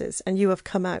experiences and you have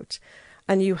come out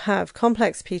and you have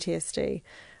complex PTSD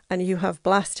and you have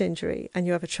blast injury and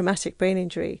you have a traumatic brain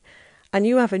injury and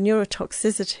you have a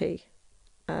neurotoxicity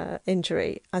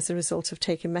injury as a result of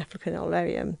taking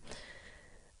methylphenolarium,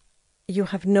 you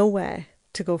have nowhere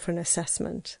to go for an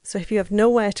assessment. So if you have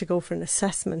nowhere to go for an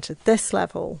assessment at this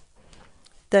level,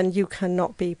 then you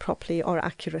cannot be properly or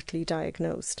accurately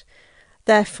diagnosed.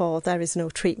 Therefore, there is no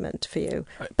treatment for you.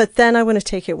 But then I want to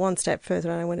take it one step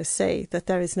further, and I want to say that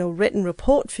there is no written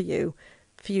report for you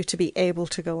to be able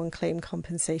to go and claim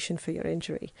compensation for your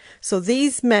injury. So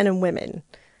these men and women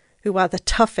who are the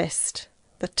toughest,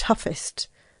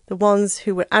 the ones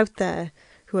who were out there,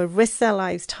 who have risked their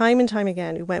lives time and time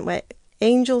again, who went where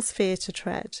angels fear to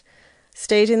tread,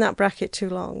 stayed in that bracket too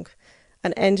long,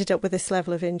 and ended up with this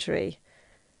level of injury,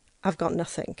 have got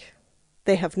nothing.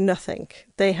 They have nothing.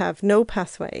 They have no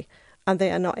pathway, and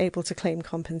they are not able to claim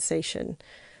compensation.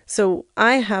 So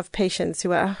I have patients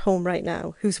who are at home right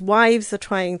now whose wives are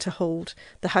trying to hold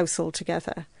the household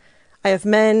together. I have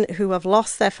men who have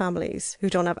lost their families, who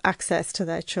don't have access to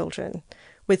their children,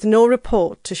 with no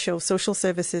report to show social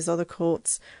services or the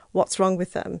courts what's wrong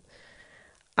with them.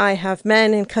 I have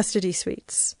men in custody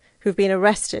suites who've been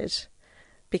arrested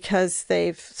because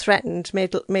they've threatened,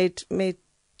 made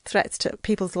threats to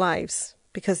people's lives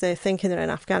because they're thinking they're in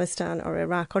Afghanistan or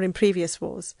Iraq or in previous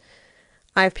wars.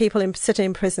 I have people sitting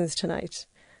in prisons tonight,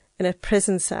 in a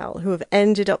prison cell, who have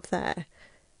ended up there.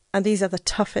 And these are the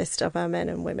toughest of our men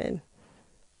and women.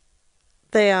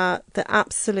 They are the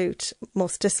absolute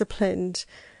most disciplined.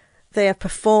 They have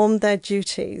performed their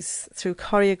duties through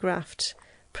choreographed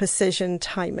precision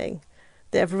timing.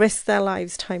 They have risked their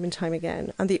lives time and time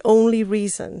again. And the only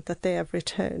reason that they have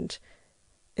returned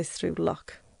is through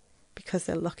luck, because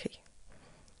they're lucky.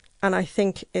 And I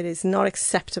think it is not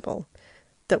acceptable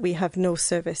that we have no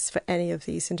service for any of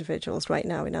these individuals right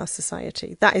now in our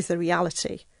society. That is the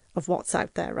reality of what's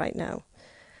out there right now.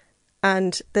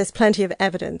 And there's plenty of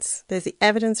evidence. There's the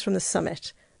evidence from the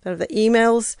summit. There are the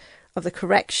emails of the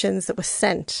corrections that were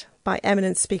sent by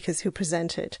eminent speakers who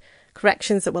presented,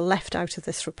 corrections that were left out of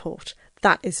this report.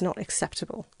 That is not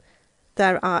acceptable.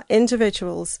 There are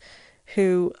individuals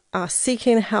who are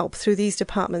seeking help through these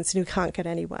departments and who can't get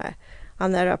anywhere.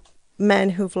 And there are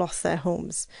men who've lost their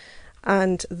homes.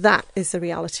 And that is the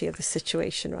reality of the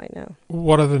situation right now.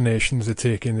 What other nations are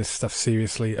taking this stuff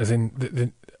seriously? As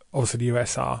in, obviously the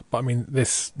US are, but I mean,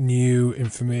 this new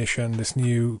information,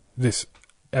 this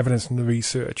evidence from the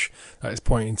research that is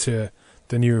pointing to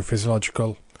the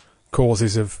neurophysiological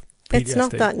causes of PTSD. It's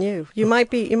not that new. You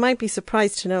might be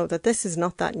surprised to know that this is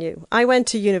not that new. I went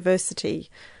to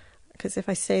university, because if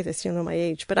I say this, you'll know my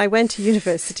age, but I went to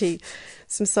university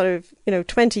some sort of,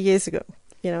 20 years ago.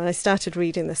 And I started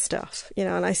reading this stuff,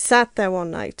 and I sat there one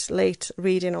night late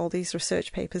reading all these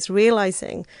research papers,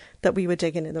 realizing that we were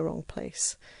digging in the wrong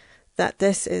place, that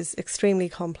this is extremely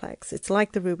complex. It's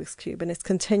like the Rubik's Cube, and it's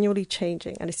continually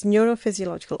changing, and it's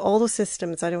neurophysiological, all those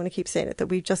systems, I don't want to keep saying it, that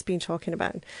we've just been talking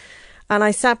about. And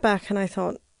I sat back and I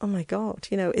thought, oh my God,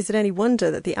 is it any wonder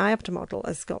that the IAPT model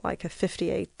has got like a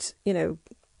 58,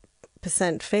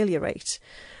 % failure rate?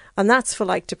 And that's for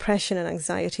like depression and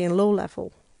anxiety and low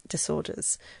level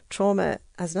disorders. Trauma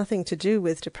has nothing to do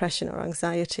with depression or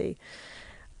anxiety.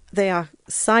 They are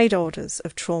side orders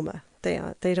of trauma.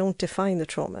 They don't define the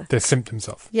trauma. They're symptoms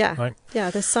of. Yeah. Right? Yeah,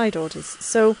 they're side orders.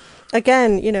 So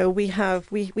again,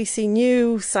 we see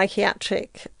new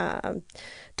psychiatric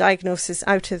diagnosis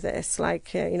out of this,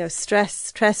 like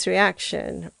stress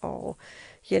reaction or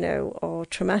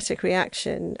traumatic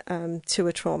reaction to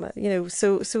a trauma.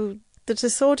 So the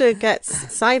disorder gets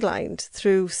sidelined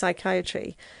through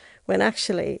psychiatry when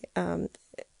actually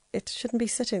it shouldn't be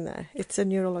sitting there. It's a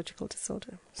neurological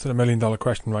disorder. So the $1 million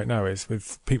question right now is,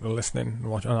 with people listening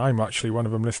and watching, and I'm actually one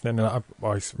of them listening, and I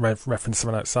referenced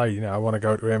someone outside, I want to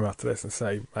go to him after this and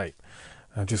say, mate,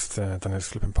 I've just done this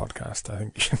flipping podcast, I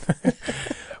think.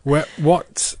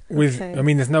 Okay. I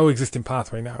mean, there's no existing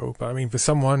pathway now, but I mean, for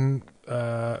someone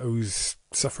who's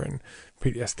suffering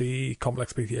PTSD,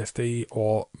 complex PTSD,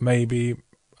 or maybe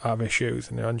have issues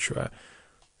and they're unsure,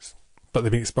 but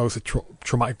they've been exposed to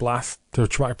traumatic blast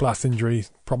injury,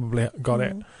 probably got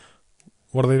it.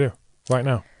 What do they do right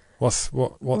now? What's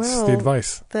the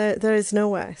advice? There is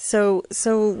nowhere. So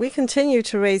we continue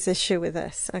to raise issue with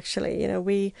this. Actually,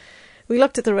 we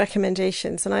looked at the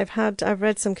recommendations, and I've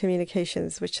read some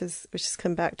communications which has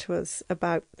come back to us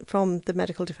from the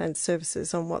Medical Defence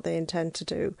Services on what they intend to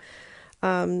do,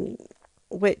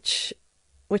 which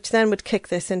then would kick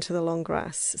this into the long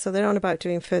grass. So they're on about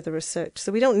doing further research.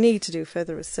 So we don't need to do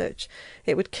further research.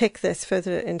 It would kick this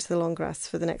further into the long grass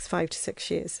for the next 5 to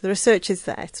 6 years. The research is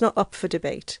there. It's not up for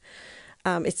debate.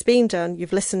 It's been done.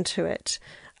 You've listened to it.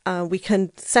 We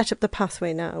can set up the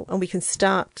pathway now, and we can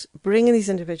start bringing these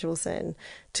individuals in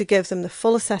to give them the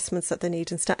full assessments that they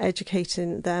need and start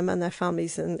educating them and their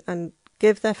families and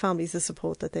give their families the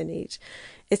support that they need.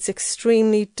 It's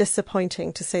extremely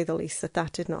disappointing, to say the least,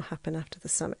 that did not happen after the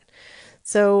summit.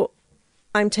 So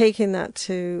I'm taking that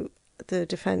to the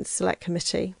Defence Select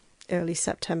Committee early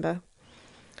September.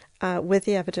 with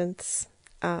the evidence,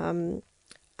 and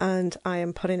I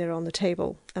am putting it on the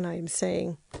table, and I am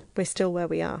saying we're still where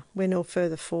we are. We're no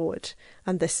further forward,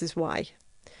 and this is why.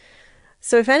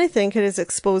 So if anything, it has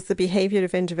exposed the behaviour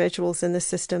of individuals in the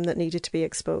system that needed to be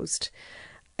exposed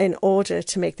in order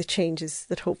to make the changes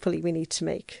that hopefully we need to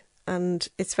make. And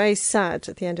it's very sad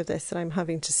at the end of this that I'm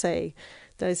having to say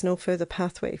there is no further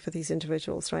pathway for these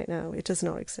individuals right now. It does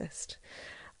not exist.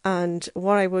 And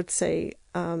what I would say,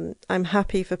 I'm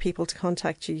happy for people to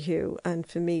contact you, Hugh, and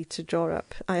for me to draw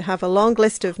up. I have a long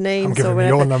list of names. I'm giving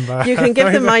your number. You can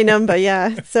give them my number,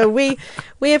 yeah. So we're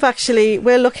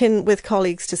looking with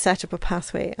colleagues to set up a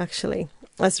pathway, actually,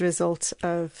 as a result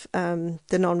of the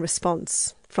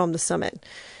non-response from the summit.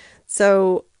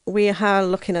 So we are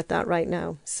looking at that right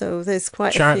now. So there's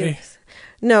quite Charity? a few.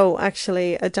 No,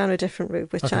 actually, down a different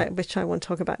route, which Okay. I won't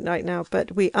talk about right now.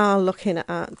 But we are looking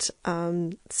at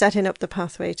setting up the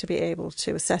pathway to be able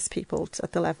to assess people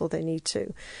at the level they need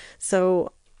to.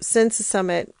 So since the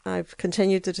summit, I've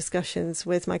continued the discussions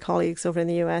with my colleagues over in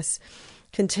the US,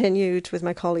 continued with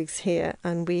my colleagues here,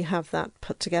 and we have that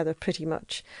put together pretty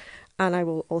much. And I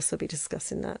will also be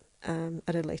discussing that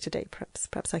at a later date, perhaps.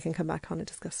 Perhaps I can come back on and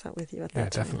discuss that with you at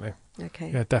that time. Definitely. Okay.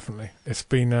 Yeah, definitely. It's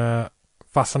been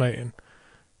fascinating.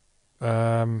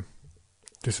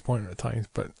 Disappointing at times,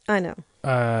 but I know.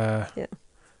 Yeah.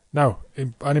 No,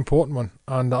 an important one,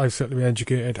 and I've certainly been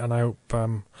educated, and I hope.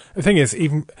 The thing is,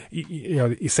 even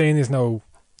you're saying there's no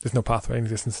pathway in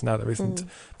existence now. There isn't,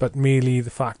 but merely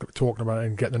the fact that we're talking about it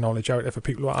and getting the knowledge out there for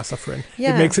people who are suffering,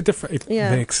 it makes a difference. It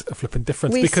makes a flipping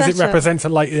difference because it represents a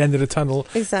light at the end of the tunnel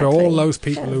for all those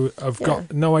people who have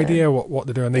got no idea what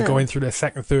they're doing. They're going through their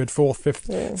second, third, fourth,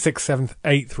 fifth, sixth, seventh,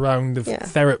 eighth round of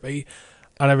therapy.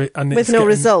 And with no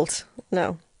result.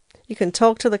 No, you can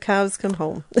talk till the cows come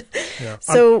home. Yeah.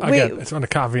 So again, it's on a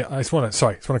caveat. I just want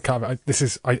to caveat.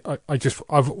 I just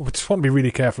want to be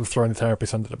really careful of throwing the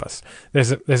therapist under the bus.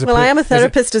 I am a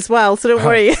therapist as well, so don't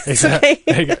worry. It's okay.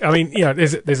 I mean,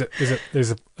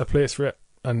 there's a place for it,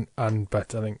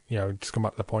 but I think just come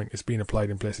back to the point. It's being applied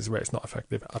in places where it's not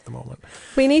effective at the moment.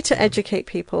 We need to educate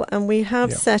people, and we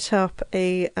have set up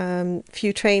a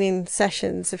few training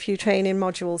sessions, a few training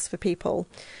modules for people.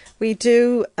 We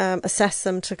do assess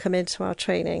them to come into our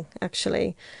training,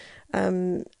 actually.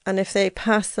 And if they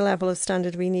pass the level of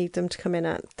standard we need them to come in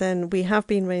at, then we have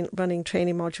been running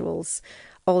training modules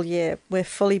all year. We're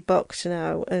fully booked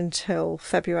now until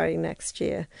February next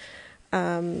year.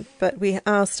 But we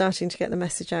are starting to get the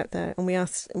message out there, and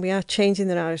we are changing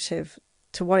the narrative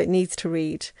to what it needs to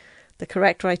read, the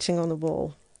correct writing on the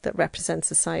wall that represents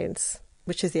the science,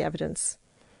 which is the evidence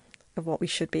of what we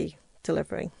should be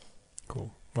delivering.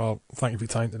 Cool. Well, thank you for your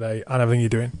time today and everything you're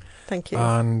doing. Thank you.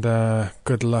 And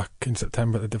good luck in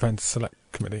September at the Defence Select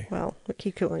Committee. Well, we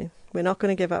keep going. We're not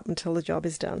going to give up until the job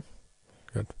is done.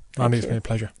 Good. Mandy, it's been a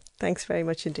pleasure. Thanks very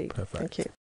much indeed. Perfect. Thank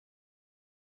you.